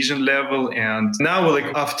division level. And now like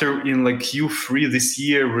after in like Q3 this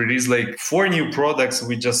year, we released like 4 new products.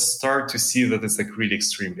 We just start to see that it's like really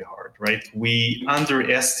extremely hard, right? We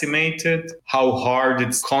underestimated how hard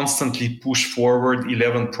it's constantly push forward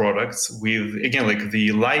 11 products with, again, like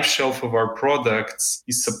the life shelf of our products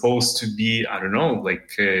is supposed to be, I don't know,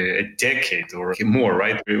 like a decade or more,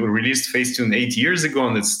 right? We released Facetune 8 years ago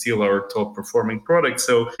and it's still our top performing product.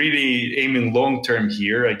 So really aiming long term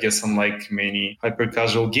here, I guess, unlike many hyper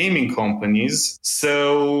casual gaming companies.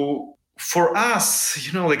 So for us,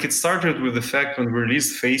 like it started with the fact when we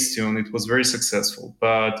released Facetune, it was very successful.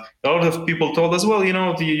 But a lot of people told us, well,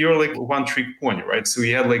 you're like one trick pony, right? So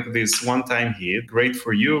we had like this one-time hit, great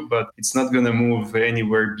for you, but it's not going to move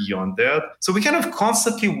anywhere beyond that. So we kind of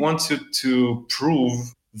constantly wanted to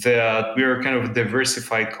prove that we are kind of a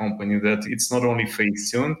diversified company, that it's not only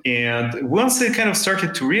Facetune. And once they kind of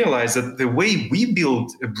started to realize that the way we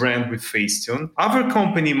build a brand with Facetune, other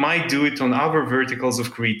company might do it on other verticals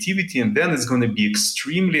of creativity, and then it's going to be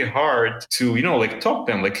extremely hard to, like top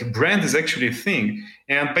them. Like a brand is actually a thing.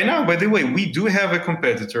 And by now, by the way, we do have a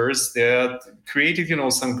competitors that created,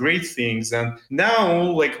 some great things. And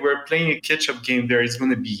now, like we're playing a catch-up game there, it's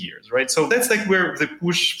going to be years, right? So that's like where the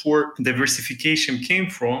push for diversification came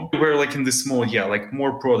from. We're like in the small, like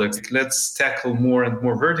more products. Let's tackle more and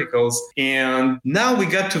more verticals. And now we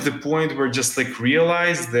got to the point where just like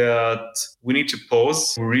realize that we need to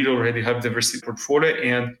pause. We really already have diversity portfolio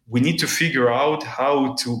and we need to figure out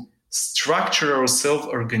how to structure ourselves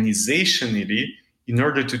organizationally in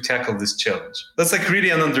order to tackle this challenge. That's like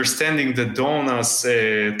really an understanding that dawned us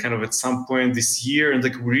kind of at some point this year, and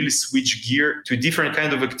like we really switch gear to different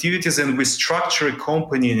kind of activities and we structure a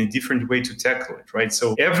company in a different way to tackle it, right?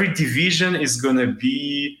 So every division is going to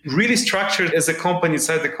be really structured as a company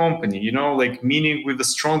inside the company, like meaning with a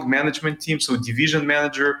strong management team. So division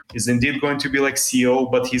manager is indeed going to be like CEO,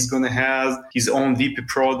 but he's going to have his own VP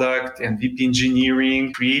product and VP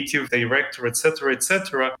engineering, creative director, etc.,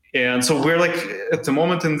 etc. And so we're like at the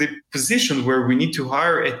moment in the position where we need to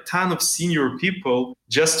hire a ton of senior people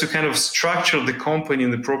just to kind of structure the company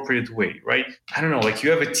in the appropriate way, right? I don't know, like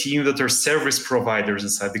you have a team that are service providers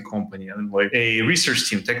inside the company and like a research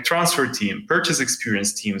team, tech transfer team, purchase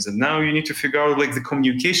experience teams. And now you need to figure out like the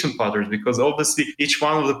communication patterns because obviously each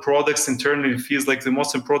one of the products internally feels like the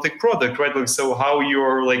most important product, right? Like, so how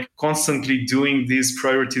you're like constantly doing this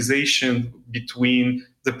prioritization between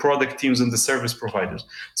the product teams and the service providers.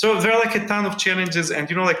 So there are like a ton of challenges. And,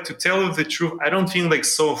 like to tell you the truth, I don't think like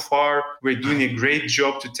so far we're doing a great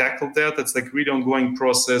job to tackle that. That's like really ongoing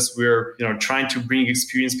process. We're, trying to bring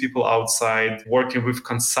experienced people outside, working with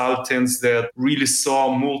consultants that really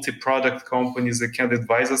saw multi-product companies that can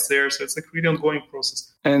advise us there. So it's like really ongoing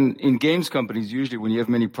process. And in games companies, usually when you have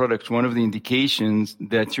many products, one of the indications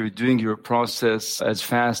that you're doing your process as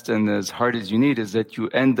fast and as hard as you need is that you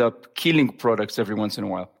end up killing products every once in a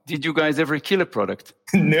while. Did you guys ever kill a product?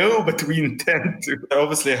 No, but we intend to.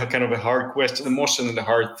 Obviously, kind of a hard question, emotionally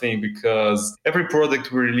hard thing, because every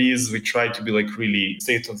product we release, we try to be like really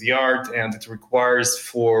state of the art, and it requires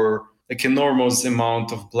for like enormous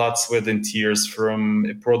amount of blood, sweat, and tears from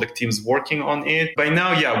product teams working on it. By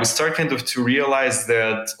now, we start kind of to realize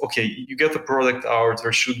that, okay, you get the product out,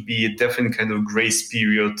 there should be a definite kind of grace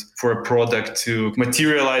period for a product to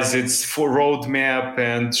materialize its full roadmap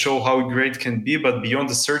and show how great it can be. But beyond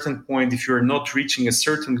a certain point, if you're not reaching a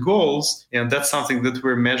certain goals, and that's something that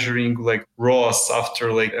we're measuring like ROAS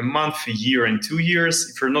after like a month, a year, and 2 years,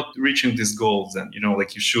 if you're not reaching these goals, then,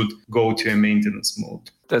 like you should go to a maintenance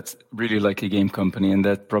mode. That's really like a game company, and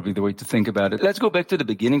that's probably the way to think about it. Let's go back to the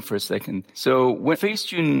beginning for a second. So when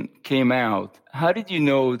Facetune came out, how did you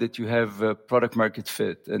know that you have a product market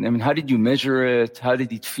fit? And I mean, how did you measure it? How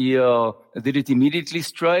did it feel? Did it immediately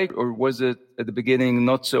strike, or was it at the beginning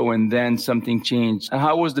not so and then something changed?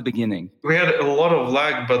 How was the beginning? We had a lot of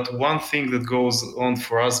lag, but one thing that goes on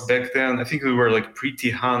for us back then, I think we were like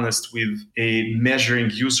pretty honest with a measuring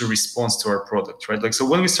user response to our product, right? Like, so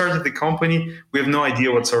when we started the company, we have no idea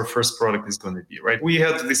what what's our first product is going to be, right? We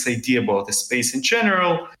had this idea about the space in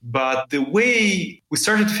general, but the way we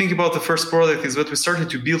started to think about the first product is that we started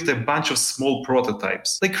to build a bunch of small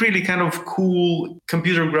prototypes, like really kind of cool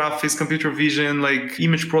computer graphics, computer vision, like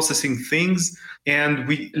image processing things. And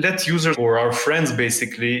we let users or our friends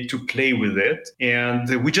basically to play with it.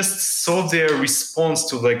 And we just saw their response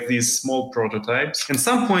to like these small prototypes. At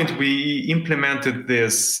some point, we implemented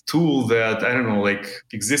this tool that, I don't know, like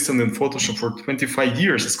existed in Photoshop for 25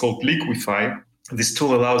 years. It's called Liquify. This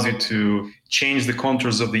tool allows you to change the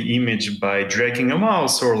contours of the image by dragging a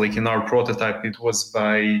mouse, or like in our prototype, it was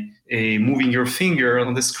by moving your finger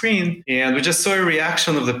on the screen. And we just saw a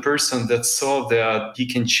reaction of the person that saw that he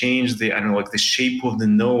can change the, I don't know, like the shape of the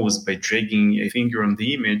nose by dragging a finger on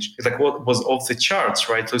the image. It's like what was off the charts,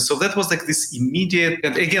 right? So that was like this immediate,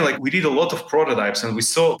 and again, like we did a lot of prototypes and we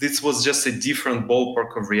saw this was just a different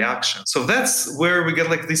ballpark of reaction. So that's where we get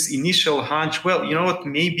like this initial hunch. Well, you know what,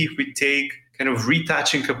 maybe if we take kind of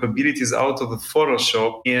retouching capabilities out of the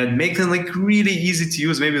Photoshop and make them like really easy to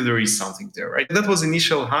use, maybe there is something there, right? That was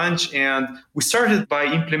initial hunch. And we started by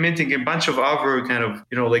implementing a bunch of other kind of,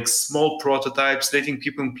 like small prototypes, letting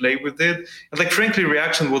people play with it. And like, frankly,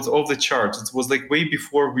 reaction was off the charts. It was like way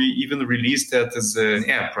before we even released that as an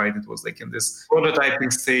app, right? It was like in this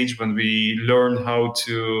prototyping stage when we learned how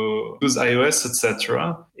to use iOS,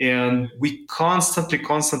 etc. And we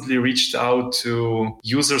constantly reached out to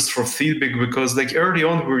users for feedback, because like early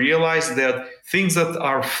on, we realized that things that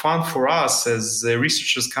are fun for us as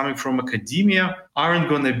researchers coming from academia aren't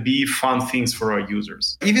going to be fun things for our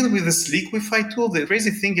users. Even with this Liquify tool, the crazy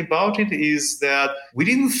thing about it is that we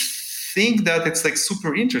didn't think that it's like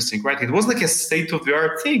super interesting, right? It was like a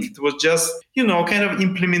state-of-the-art thing. It was just, kind of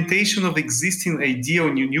implementation of existing idea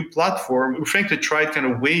on a new platform. We frankly tried kind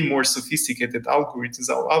of way more sophisticated algorithms,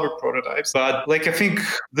 other prototypes. But like, I think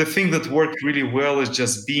the thing that worked really well is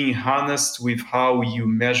just being honest with how you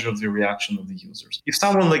measure the reaction of the users. If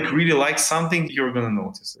someone like really likes something, you're going to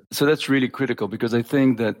notice it. So that's really critical, because I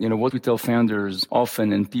think that, what we tell founders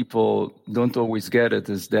often, and people don't always get it,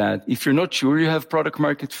 is that if you're not sure you have product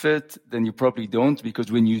market fit, then you probably don't,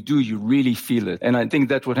 because when you do, you really feel it. And I think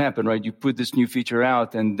that's what happened, right? You put this new feature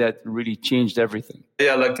out and that really changed everything.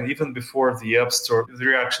 Yeah, like even before the App Store, the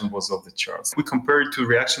reaction was off the charts. We compared to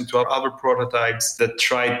reaction to other prototypes that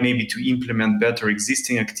tried maybe to implement better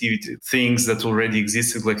existing activity, things that already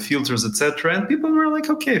existed, like filters, etc. And people were like,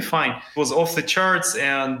 okay, fine. It was off the charts.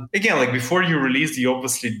 And again, like before you release, you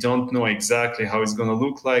obviously don't know exactly how it's going to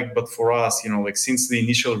look like. But for us, like since the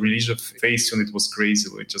initial release of Facetune, it was crazy.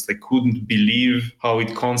 We just like couldn't believe how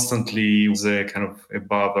it constantly was kind of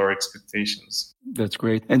above our expectations. That's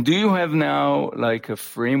great. And do you have now like a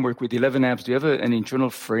framework with 11 apps? Do you have an internal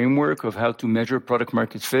framework of how to measure product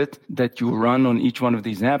market fit that you run on each one of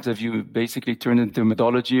these apps? Have you basically turned into a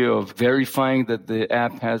methodology of verifying that the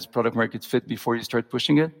app has product market fit before you start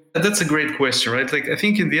pushing it? That's a great question, right? Like, I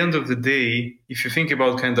think in the end of the day, if you think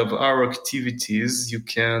about kind of our activities, you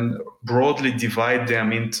can broadly divide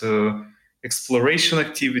them into exploration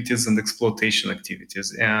activities and exploitation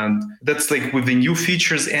activities. And that's like with the new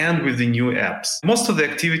features and with the new apps. Most of the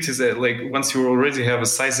activities that like once you already have a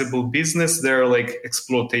sizable business, they're like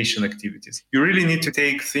exploitation activities. You really need to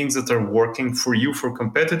take things that are working for you, for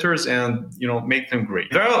competitors, and, make them great.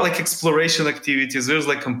 There are like exploration activities. There's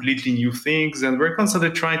like completely new things. And we're constantly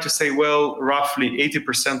trying to say, well, roughly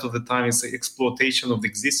 80% of the time it's like exploitation of the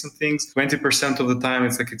existing things. 20% of the time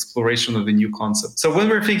it's like exploration of the new concept. So when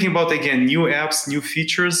we're thinking about, again, new apps, new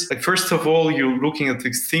features, like first of all, you're looking at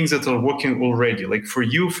the things that are working already, like for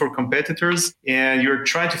you, for competitors, and you're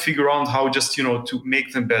trying to figure out how just, to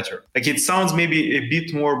make them better. Like it sounds maybe a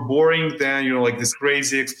bit more boring than, like this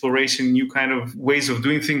crazy exploration, new kind of ways of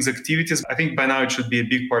doing things, activities. I think by now it should be a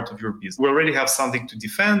big part of your business. We already have something to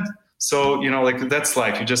defend. So, like that's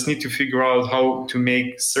life. You just need to figure out how to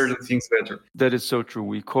make certain things better. That is so true.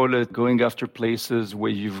 We call it going after places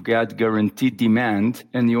where you've got guaranteed demand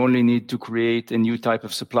and you only need to create a new type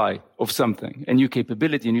of supply of something, a new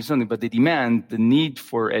capability, a new something. But the demand, the need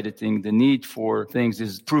for editing, the need for things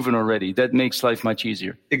is proven already. That makes life much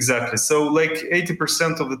easier. Exactly. So like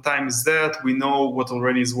 80% of the time is that we know what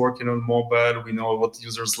already is working on mobile. We know what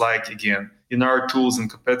users like, again, in our tools and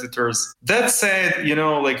competitors. That said,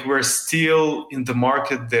 like we're still in the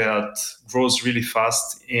market that grows really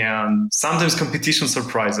fast, and sometimes competition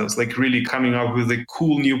surprises, like really coming up with the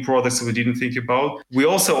cool new products that we didn't think about. We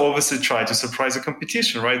also obviously try to surprise the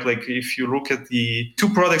competition, right? Like if you look at the two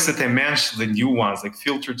products that I mentioned, the new ones like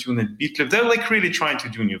FilterTune and BitLift, they're like really trying to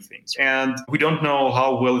do new things. And we don't know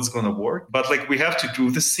how well it's going to work, but like we have to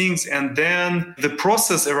do these things. And then the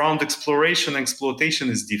process around exploration and exploitation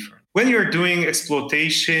is different. When you're doing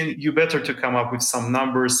exploitation, you better to come up with some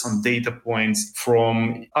numbers, some data points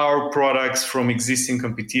from our products, from existing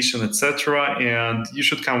competition, etc. And you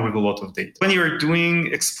should come with a lot of data. When you're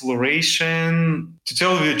doing exploration, to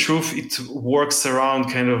tell you the truth, it works around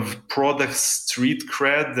kind of product street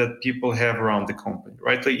cred that people have around the company,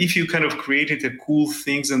 right? Like if you kind of created a cool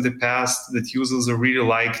things in the past that users are really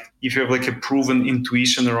liked, if you have like a proven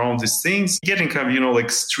intuition around these things, getting kind of,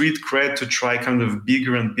 like street cred to try kind of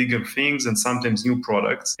bigger and bigger things and sometimes new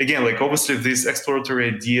products. Again, like obviously these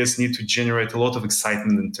exploratory ideas need to generate a lot of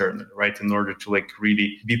excitement internally, right? In order to like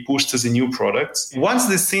really be pushed as a new products. Once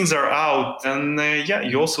these things are out, then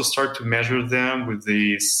you also start to measure them with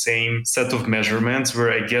the same set of measurements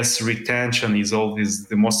where I guess retention is always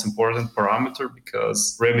the most important parameter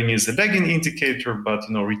because revenue is a lagging indicator, but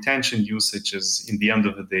retention usage is in the end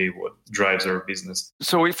of the day what drives our business.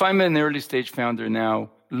 So if I'm an early stage founder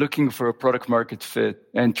now, looking for a product market fit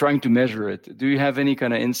and trying to measure it, do you have any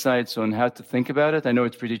kind of insights on how to think about it? I know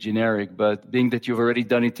it's pretty generic, but being that you've already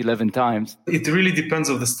done it 11 times. It really depends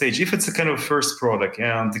on the stage. If it's a kind of first product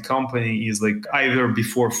and the company is like either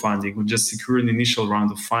before funding or just secure an initial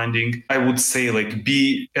round of funding, I would say like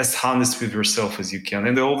be as honest with yourself as you can.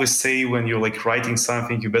 And I always say when you're like writing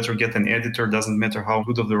something, you better get an editor. Doesn't matter how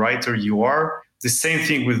good of the writer you are. The same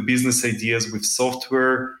thing with business ideas, with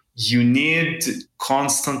software. You need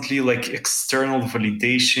constantly like external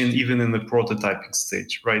validation, even in the prototyping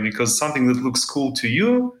stage, right? Because something that looks cool to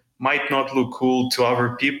you might not look cool to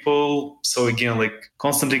other people. So again, like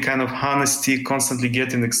constantly kind of honesty, constantly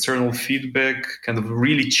getting external feedback, kind of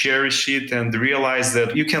really cherish it and realize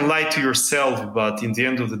that you can lie to yourself, but in the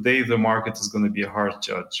end of the day, the market is going to be a hard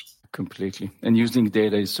judge. Completely. And using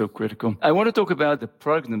data is so critical. I want to talk about the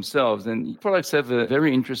products themselves. And products have a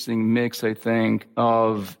very interesting mix, I think,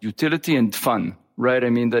 of utility and fun, right? I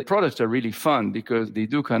mean, the products are really fun because they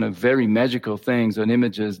do kind of very magical things on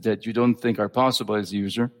images that you don't think are possible as a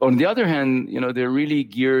user. On the other hand, they're really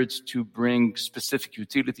geared to bring specific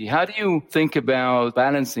utility. How do you think about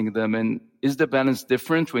balancing them? And is the balance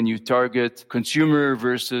different when you target consumer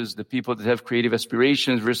versus the people that have creative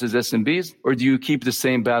aspirations versus SMBs? Or do you keep the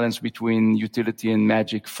same balance between utility and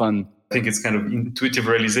magic fun? I think it's kind of intuitive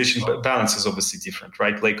realization, but balance is obviously different,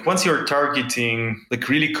 right? Like once you're targeting like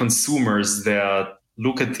really consumers that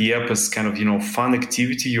look at the app as kind of, fun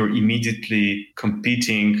activity, you're immediately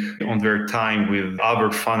competing on their time with other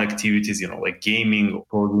fun activities, like gaming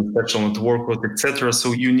or social network, etc.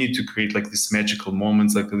 So you need to create like these magical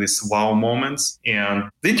moments, like these wow moments. And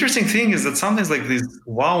the interesting thing is that sometimes like these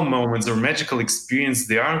wow moments or magical experience,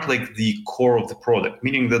 they aren't like the core of the product,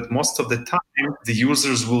 meaning that most of the time the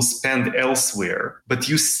users will spend elsewhere, but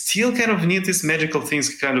you still kind of need these magical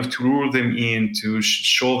things kind of to lure them in, to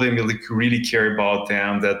show them like you really care about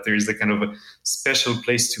them, that there's a kind of a special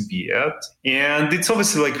place to be at. And it's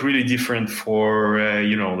obviously like really different for,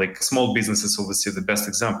 like small businesses, obviously the best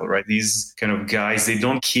example, right? These kind of guys, they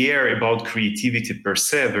don't care about creativity per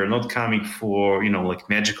se. They're not coming for, like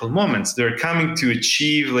magical moments. They're coming to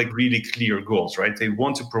achieve like really clear goals, right? They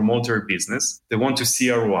want to promote their business. They want to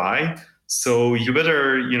see ROI. So you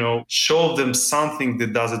better, show them something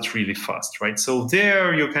that does it really fast, right? So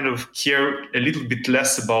there you kind of care a little bit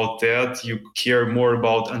less about that. You care more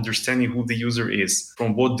about understanding who the user is,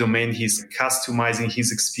 from what domain he's customizing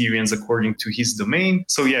his experience according to his domain.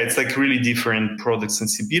 So yeah, it's like really different product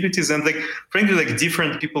sensibilities and like frankly, like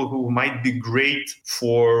different people who might be great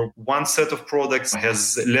for one set of products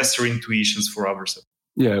has lesser intuitions for others.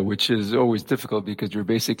 Yeah, which is always difficult because you're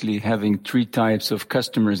basically having three types of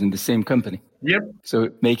customers in the same company. Yep. So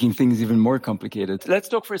making things even more complicated. Let's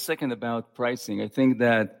talk for a second about pricing. I think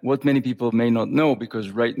that what many people may not know, because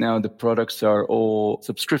right now the products are all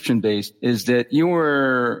subscription-based, is that you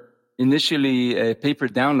were initially a paper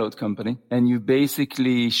download company, and you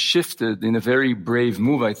basically shifted in a very brave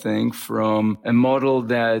move, I think, from a model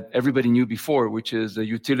that everybody knew before, which is a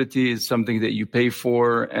utility is something that you pay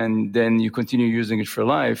for and then you continue using it for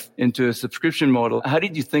life, into a subscription model. How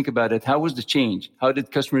did you think about it? How was the change? How did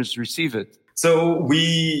customers receive it? So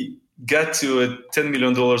we got to $10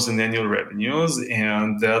 million in annual revenues,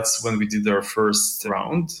 and that's when we did our first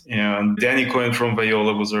round. And Danny Cohen from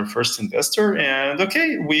Viola was our first investor. And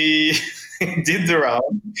okay, we did the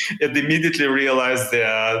round, and immediately realized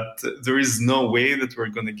that there is no way that we're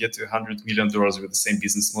going to get to $100 million with the same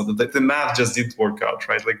business model. Like the math just didn't work out,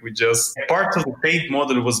 right? Like part of the paid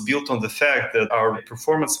model was built on the fact that our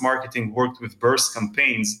performance marketing worked with burst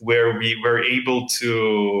campaigns where we were able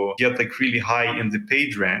to get like really high in the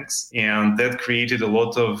paid ranks. And that created a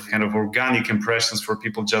lot of kind of organic impressions for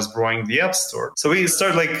people just growing the app store. So we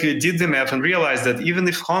did the math and realized that even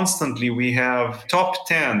if constantly we have top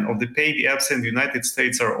 10 of the paid apps in the United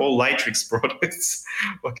States are all Lightrix products,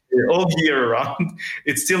 all year round,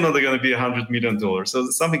 it's still not going to be $100 million. So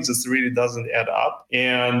something just really doesn't add up.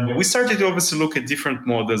 And we started to obviously look at different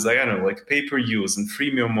models, like pay-per-use and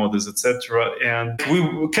freemium models, etc. And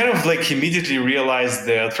we kind of immediately realized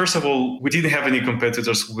that, first of all, we didn't have any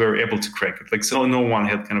competitors who were able to crack it. So no one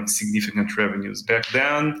had kind of significant revenues back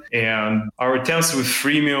then. And our attempts with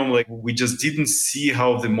freemium, we just didn't see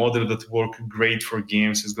how the model that worked great for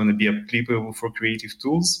games is going to be applicable for creative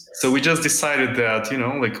tools. So we just decided that,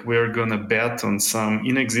 we're going to bet on some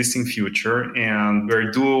inexisting future, and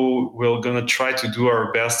we're going to try to do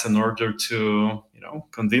our best in order to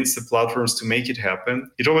convince the platforms to make it happen.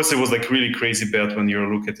 It obviously was really crazy bet when you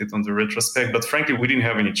look at it on the retrospect, but frankly, we didn't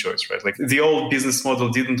have any choice, right? The old business model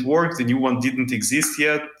didn't work. The new one didn't exist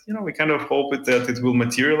yet. We kind of hoped that it will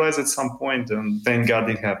materialize at some point, and thank God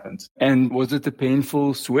it happened. And was it a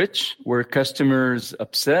painful switch? Were customers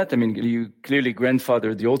upset? I mean, you clearly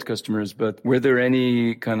grandfathered the old customers, but were there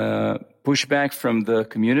any kind of pushback from the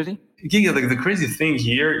community? Yeah, the crazy thing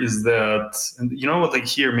here is that, and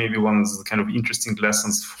here maybe one of the kind of interesting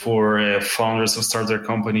lessons for founders who start their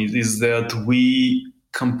companies is that we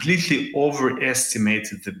completely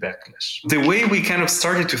overestimated the backlash. The way we kind of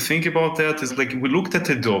started to think about that is we looked at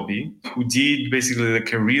Adobe, who did basically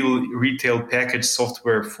a real retail package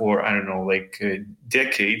software for,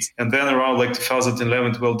 decades. And then around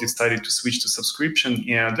 2011, 12, decided to switch to subscription.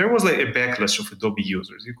 And there was a backlash of Adobe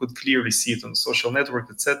users. You could clearly see it on social network,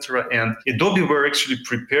 etc. And Adobe were actually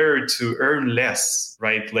prepared to earn less,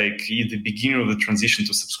 right? In the beginning of the transition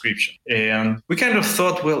to subscription. And we kind of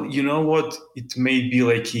thought, well, you know what? It may be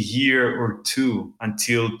a year or two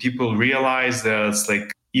until people realize that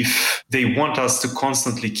if they want us to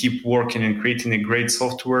constantly keep working and creating a great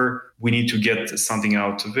software, we need to get something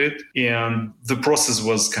out of it. And the process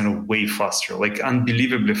was kind of way faster,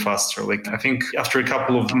 unbelievably faster. I think after a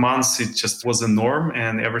couple of months, it just was a norm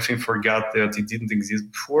and everything forgot that it didn't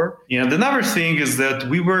exist before. And another thing is that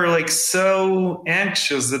we were so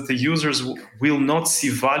anxious that the users will not see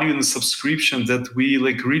value in the subscription that we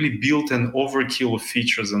really built an overkill of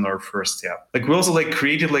features in our first app. We also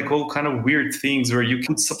created all kind of weird things where you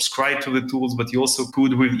could subscribe to the tools, but you also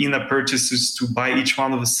could with in-app purchases to buy each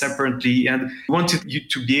one of them separately. And we wanted you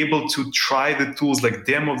to be able to try the tools,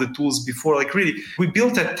 demo the tools before. Really, we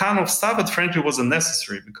built a ton of stuff, but frankly, was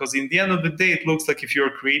unnecessary because in the end of the day, it looks like if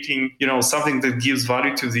you're creating, something that gives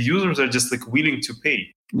value to the users, they're just willing to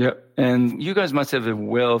pay. Yeah. And you guys must have a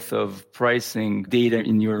wealth of pricing data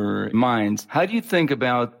in your minds. How do you think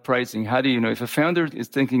about pricing? How do you know if a founder is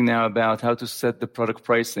thinking now about how to set the product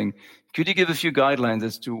pricing? Could you give a few guidelines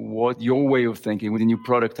as to what your way of thinking with a new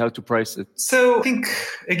product, how to price it? So I think,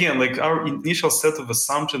 again, our initial set of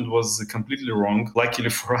assumptions was completely wrong, luckily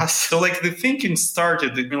for us. So the thinking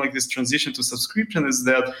started, this transition to subscription is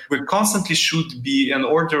that we constantly should be an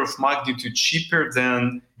order of magnitude cheaper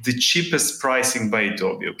than the cheapest pricing by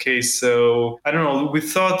Adobe. Okay, so I don't know. We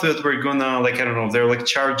thought that we're gonna they're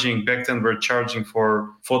charging back then. We're charging for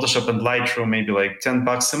Photoshop and Lightroom maybe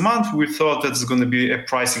 $10 a month. We thought that's going to be a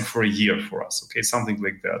pricing for a year for us. Okay, something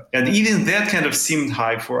like that. And even that kind of seemed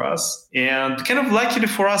high for us. And kind of luckily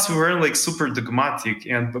for us, we weren't super dogmatic.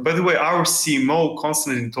 And by the way, our CMO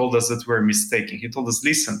constantly told us that we're mistaken. He told us,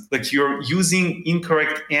 listen, you're using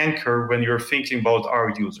incorrect anchor when you're thinking about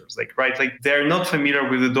our users. They're not familiar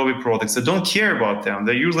with Adobe products. They don't care about them.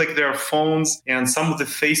 They use their phones and some of the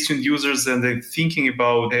Facetune users, and they're thinking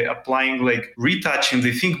about applying retouching.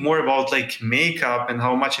 They think more about makeup and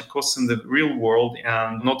how much it costs in the real world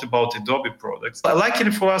and not about Adobe products. But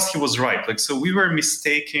luckily for us, he was right. So we were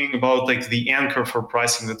mistaken about the anchor for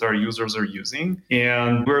pricing that our users are using.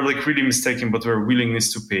 And we're really mistaken about their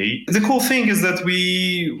willingness to pay. The cool thing is that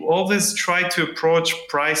we always try to approach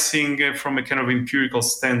pricing from a kind of empirical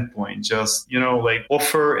standpoint, just,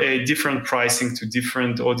 offer a different pricing to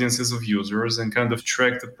different audiences of users and kind of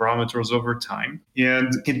track the parameters over time.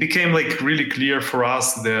 And it became really clear for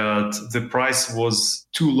us that the price was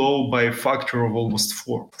too low by a factor of almost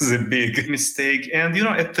 4. The big mistake. And,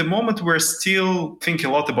 at the moment, we're still thinking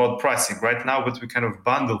a lot about pricing right now, but we kind of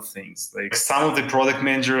bundle things. Like some of the product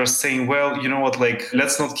managers are saying, well, you know what, like,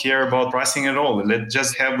 let's not care about pricing at all. Let's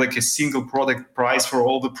just have like a single product price for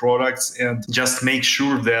all the products and just make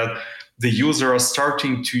sure that the user are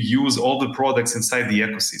starting to use all the products inside the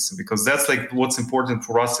ecosystem, because that's like what's important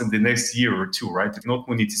for us in the next year or two, right? Not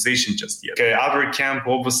monetization just yet. Okay, other camp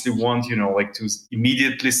obviously want, like to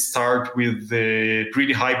immediately start with the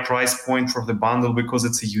pretty high price point for the bundle because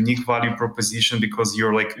it's a unique value proposition, because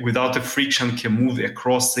you're like without a friction can move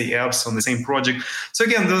across the apps on the same project. So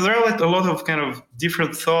again, there are like a lot of kind of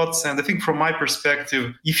different thoughts. And I think from my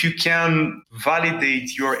perspective, if you can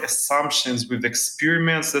validate your assumptions with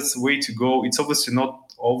experiments, that's the way to go. It's obviously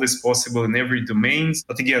not always possible in every domain.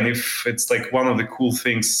 But again, if it's like one of the cool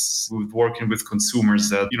things with working with consumers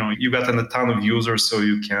that, you got a ton of users, so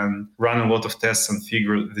you can run a lot of tests and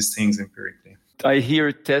figure these things empirically. I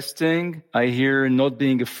hear testing. I hear not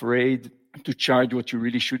being afraid to charge what you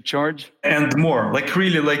really should charge. And more, like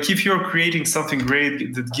really, like if you're creating something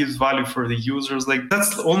great that gives value for the users, like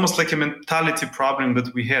that's almost like a mentality problem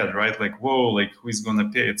that we had, right? Like, whoa, like who is going to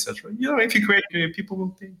pay, etc. If you create, people will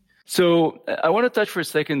pay. So I want to touch for a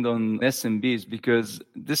second on SMBs, because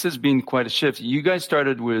this has been quite a shift. You guys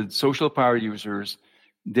started with social power users.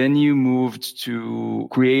 Then you moved to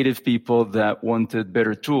creative people that wanted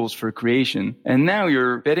better tools for creation. And now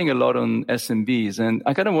you're betting a lot on SMBs. And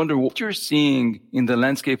I kind of wonder what you're seeing in the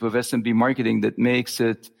landscape of SMB marketing that makes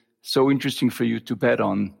it so interesting for you to bet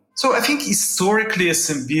on. So I think historically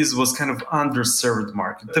SMBs was kind of underserved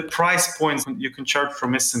market. The price points you can charge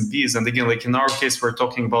from SMBs, and again, like in our case, we're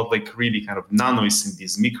talking about like really kind of nano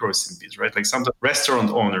SMBs, micro SMBs, right? Like some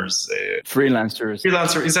restaurant owners, freelancers,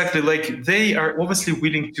 exactly. Like they are obviously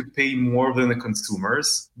willing to pay more than the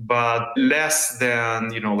consumers, but less than,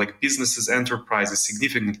 like businesses, enterprises,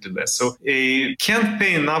 significantly less. So they can't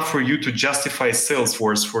pay enough for you to justify sales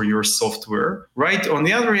force for your software, right? On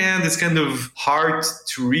the other hand, it's kind of hard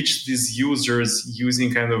to reach these users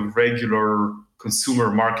using kind of regular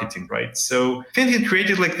consumer marketing, right? So I think it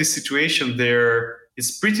created like this situation there.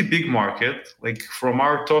 It's pretty big market. Like from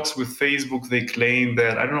our talks with Facebook, they claim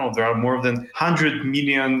that, I don't know, there are more than 100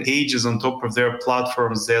 million pages on top of their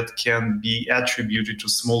platforms that can be attributed to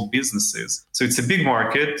small businesses. So it's a big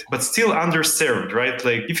market, but still underserved, right?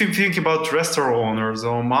 Like if you think about restaurant owners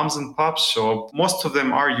or moms and pop shop, most of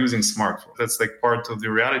them are using smartphones. That's like part of the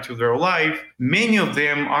reality of their life. Many of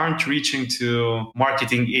them aren't reaching to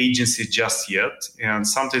marketing agencies just yet. And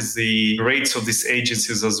sometimes the rates of these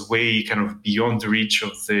agencies is way kind of beyond the reach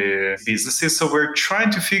of the businesses. So we're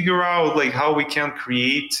trying to figure out like how we can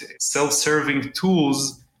create self-serving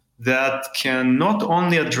tools that can not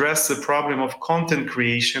only address the problem of content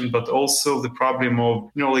creation, but also the problem of,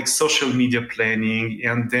 like social media planning,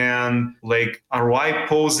 and then like ROI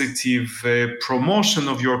positive promotion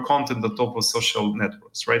of your content on top of social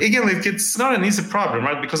networks, right? Again, like it's not an easy problem,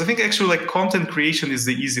 right? Because I think actually like content creation is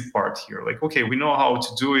the easy part here. Like, okay, we know how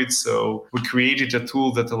to do it. So we created a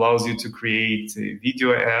tool that allows you to create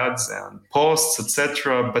video ads and posts,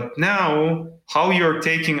 etc. But now how you're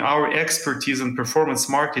taking our expertise in performance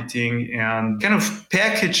marketing and kind of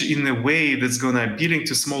package in a way that's going to appealing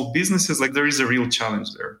to small businesses, like there is a real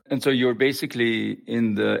challenge there. And so you're basically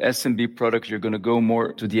in the SMB product, you're going to go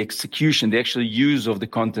more to the execution, the actual use of the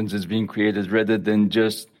content that's being created, rather than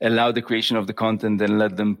just allow the creation of the content and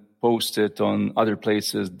let them post it on other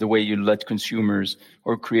places the way you let consumers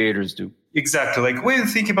or creators do. Exactly. Like the way to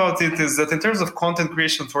think about it is that in terms of content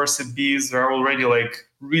creation for SMBs, there are already like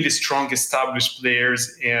really strong established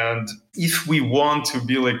players. And if we want to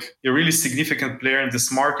be like a really significant player in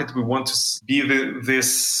this market, we want to be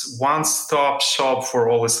this one-stop shop for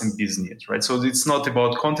all SMBs needs, right? So it's not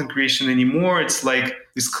about content creation anymore. It's like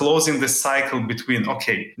it's closing the cycle between,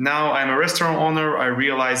 okay, now I'm a restaurant owner. I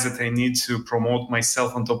realize that I need to promote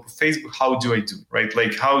myself on top of Facebook. How do I do, right?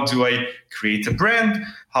 Like, how do I create a brand?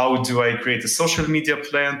 How do I create a social media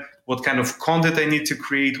plan? What kind of content I need to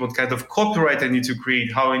create? What kind of copyright I need to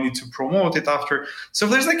create? How I need to promote it after? So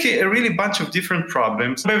there's like a really bunch of different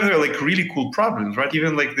problems. Maybe they're like really cool problems, right?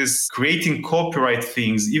 Even like this creating copyright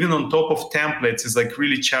things, even on top of templates, is like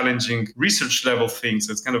really challenging research level things.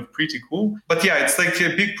 So it's kind of pretty cool. But yeah, it's like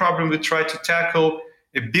a big problem we try to tackle.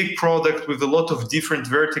 A big product with a lot of different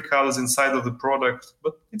verticals inside of the product,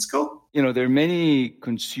 but it's cool. There are many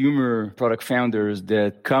consumer product founders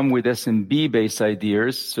that come with SMB-based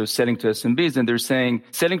ideas, so selling to SMBs, and they're saying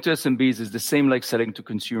selling to SMBs is the same like selling to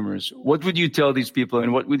consumers. What would you tell these people,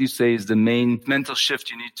 and what would you say is the main mental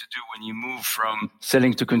shift you need to do when you move from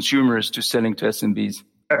selling to consumers to selling to SMBs?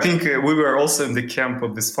 I think we were also in the camp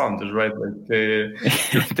of these founders, right?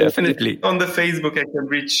 Definitely. On the Facebook, I can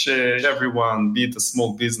reach everyone, be it a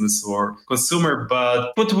small business or consumer.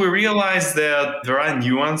 But we realized that there are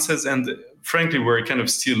nuances, and frankly, we're kind of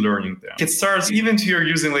still learning them. It starts even if you're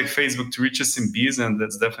using like Facebook to reach SMBs, and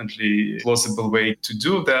that's definitely a plausible way to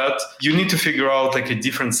do that. You need to figure out like a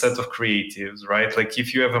different set of creatives, right? Like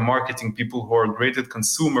if you have a marketing people who are great at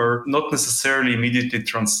consumer, not necessarily immediately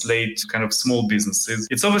translate to kind of small businesses.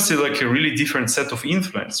 It's obviously like a really different set of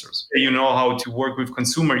influencers. You know how to work with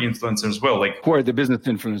consumer influencers as well. Like who are the business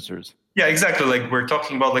influencers? Yeah, exactly. Like we're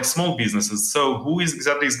talking about like small businesses. So who is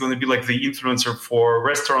going to be like the influencer for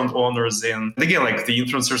restaurant owners? And again, like the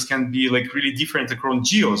influencers can be like really different across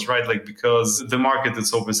geos, right? Like because the market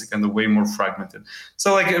is obviously kind of way more fragmented.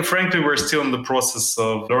 So like, frankly, we're still in the process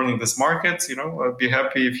of learning this market. I'd be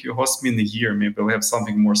happy if you host me in a year. Maybe we'll have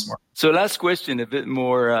something more smart. So last question, a bit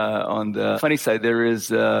more on the funny side. There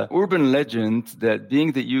is urban legend that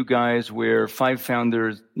being that you guys were 5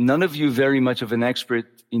 founders, none of you very much of an expert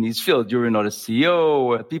in his field. You were not a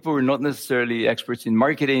CEO. People were not necessarily experts in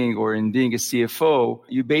marketing or in being a CFO.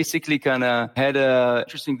 You basically kind of had an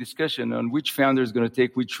interesting discussion on which founder is going to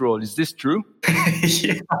take which role. Is this true?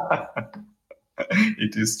 Yeah,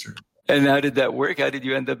 it is true. And how did that work? How did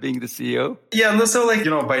you end up being the CEO? Yeah, no, so like,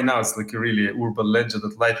 by now it's like a really urban legend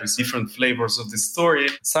that Lightroom different flavors of this story.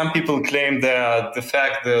 Some people claim that the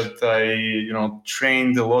fact that I,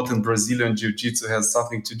 trained a lot in Brazilian Jiu-Jitsu has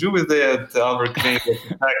something to do with it. Others claim that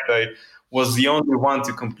the fact I was the only one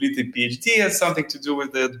to complete a PhD has something to do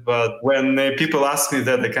with it. But when people ask me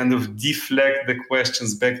that, I kind of deflect the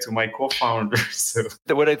questions back to my co-founder. So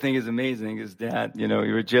what I think is amazing is that, you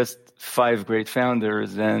were just 5 great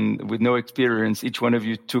founders, and with no experience, each one of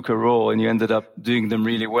you took a role and you ended up doing them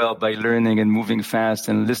really well by learning and moving fast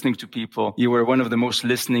and listening to people. You were one of the most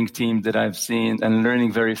listening teams that I've seen and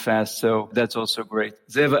learning very fast. So that's also great.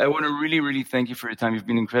 Zeev, I want to really, really thank you for your time. You've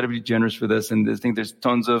been incredibly generous with us, and I think there's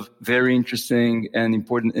tons of very interesting and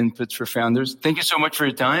important inputs for founders. Thank you so much for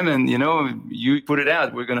your time. And, you put it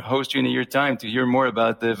out. We're going to host you in a year's time to hear more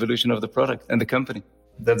about the evolution of the product and the company.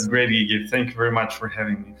 That's great, Gigi. Thank you very much for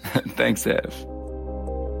having me. Thanks, Zeev.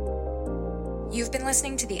 You've been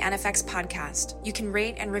listening to the NFX podcast. You can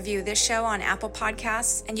rate and review this show on Apple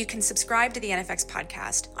Podcasts, and you can subscribe to the NFX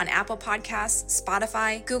podcast on Apple Podcasts,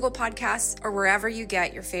 Spotify, Google Podcasts, or wherever you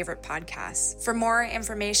get your favorite podcasts. For more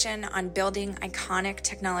information on building iconic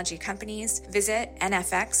technology companies, visit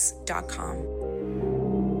nfx.com.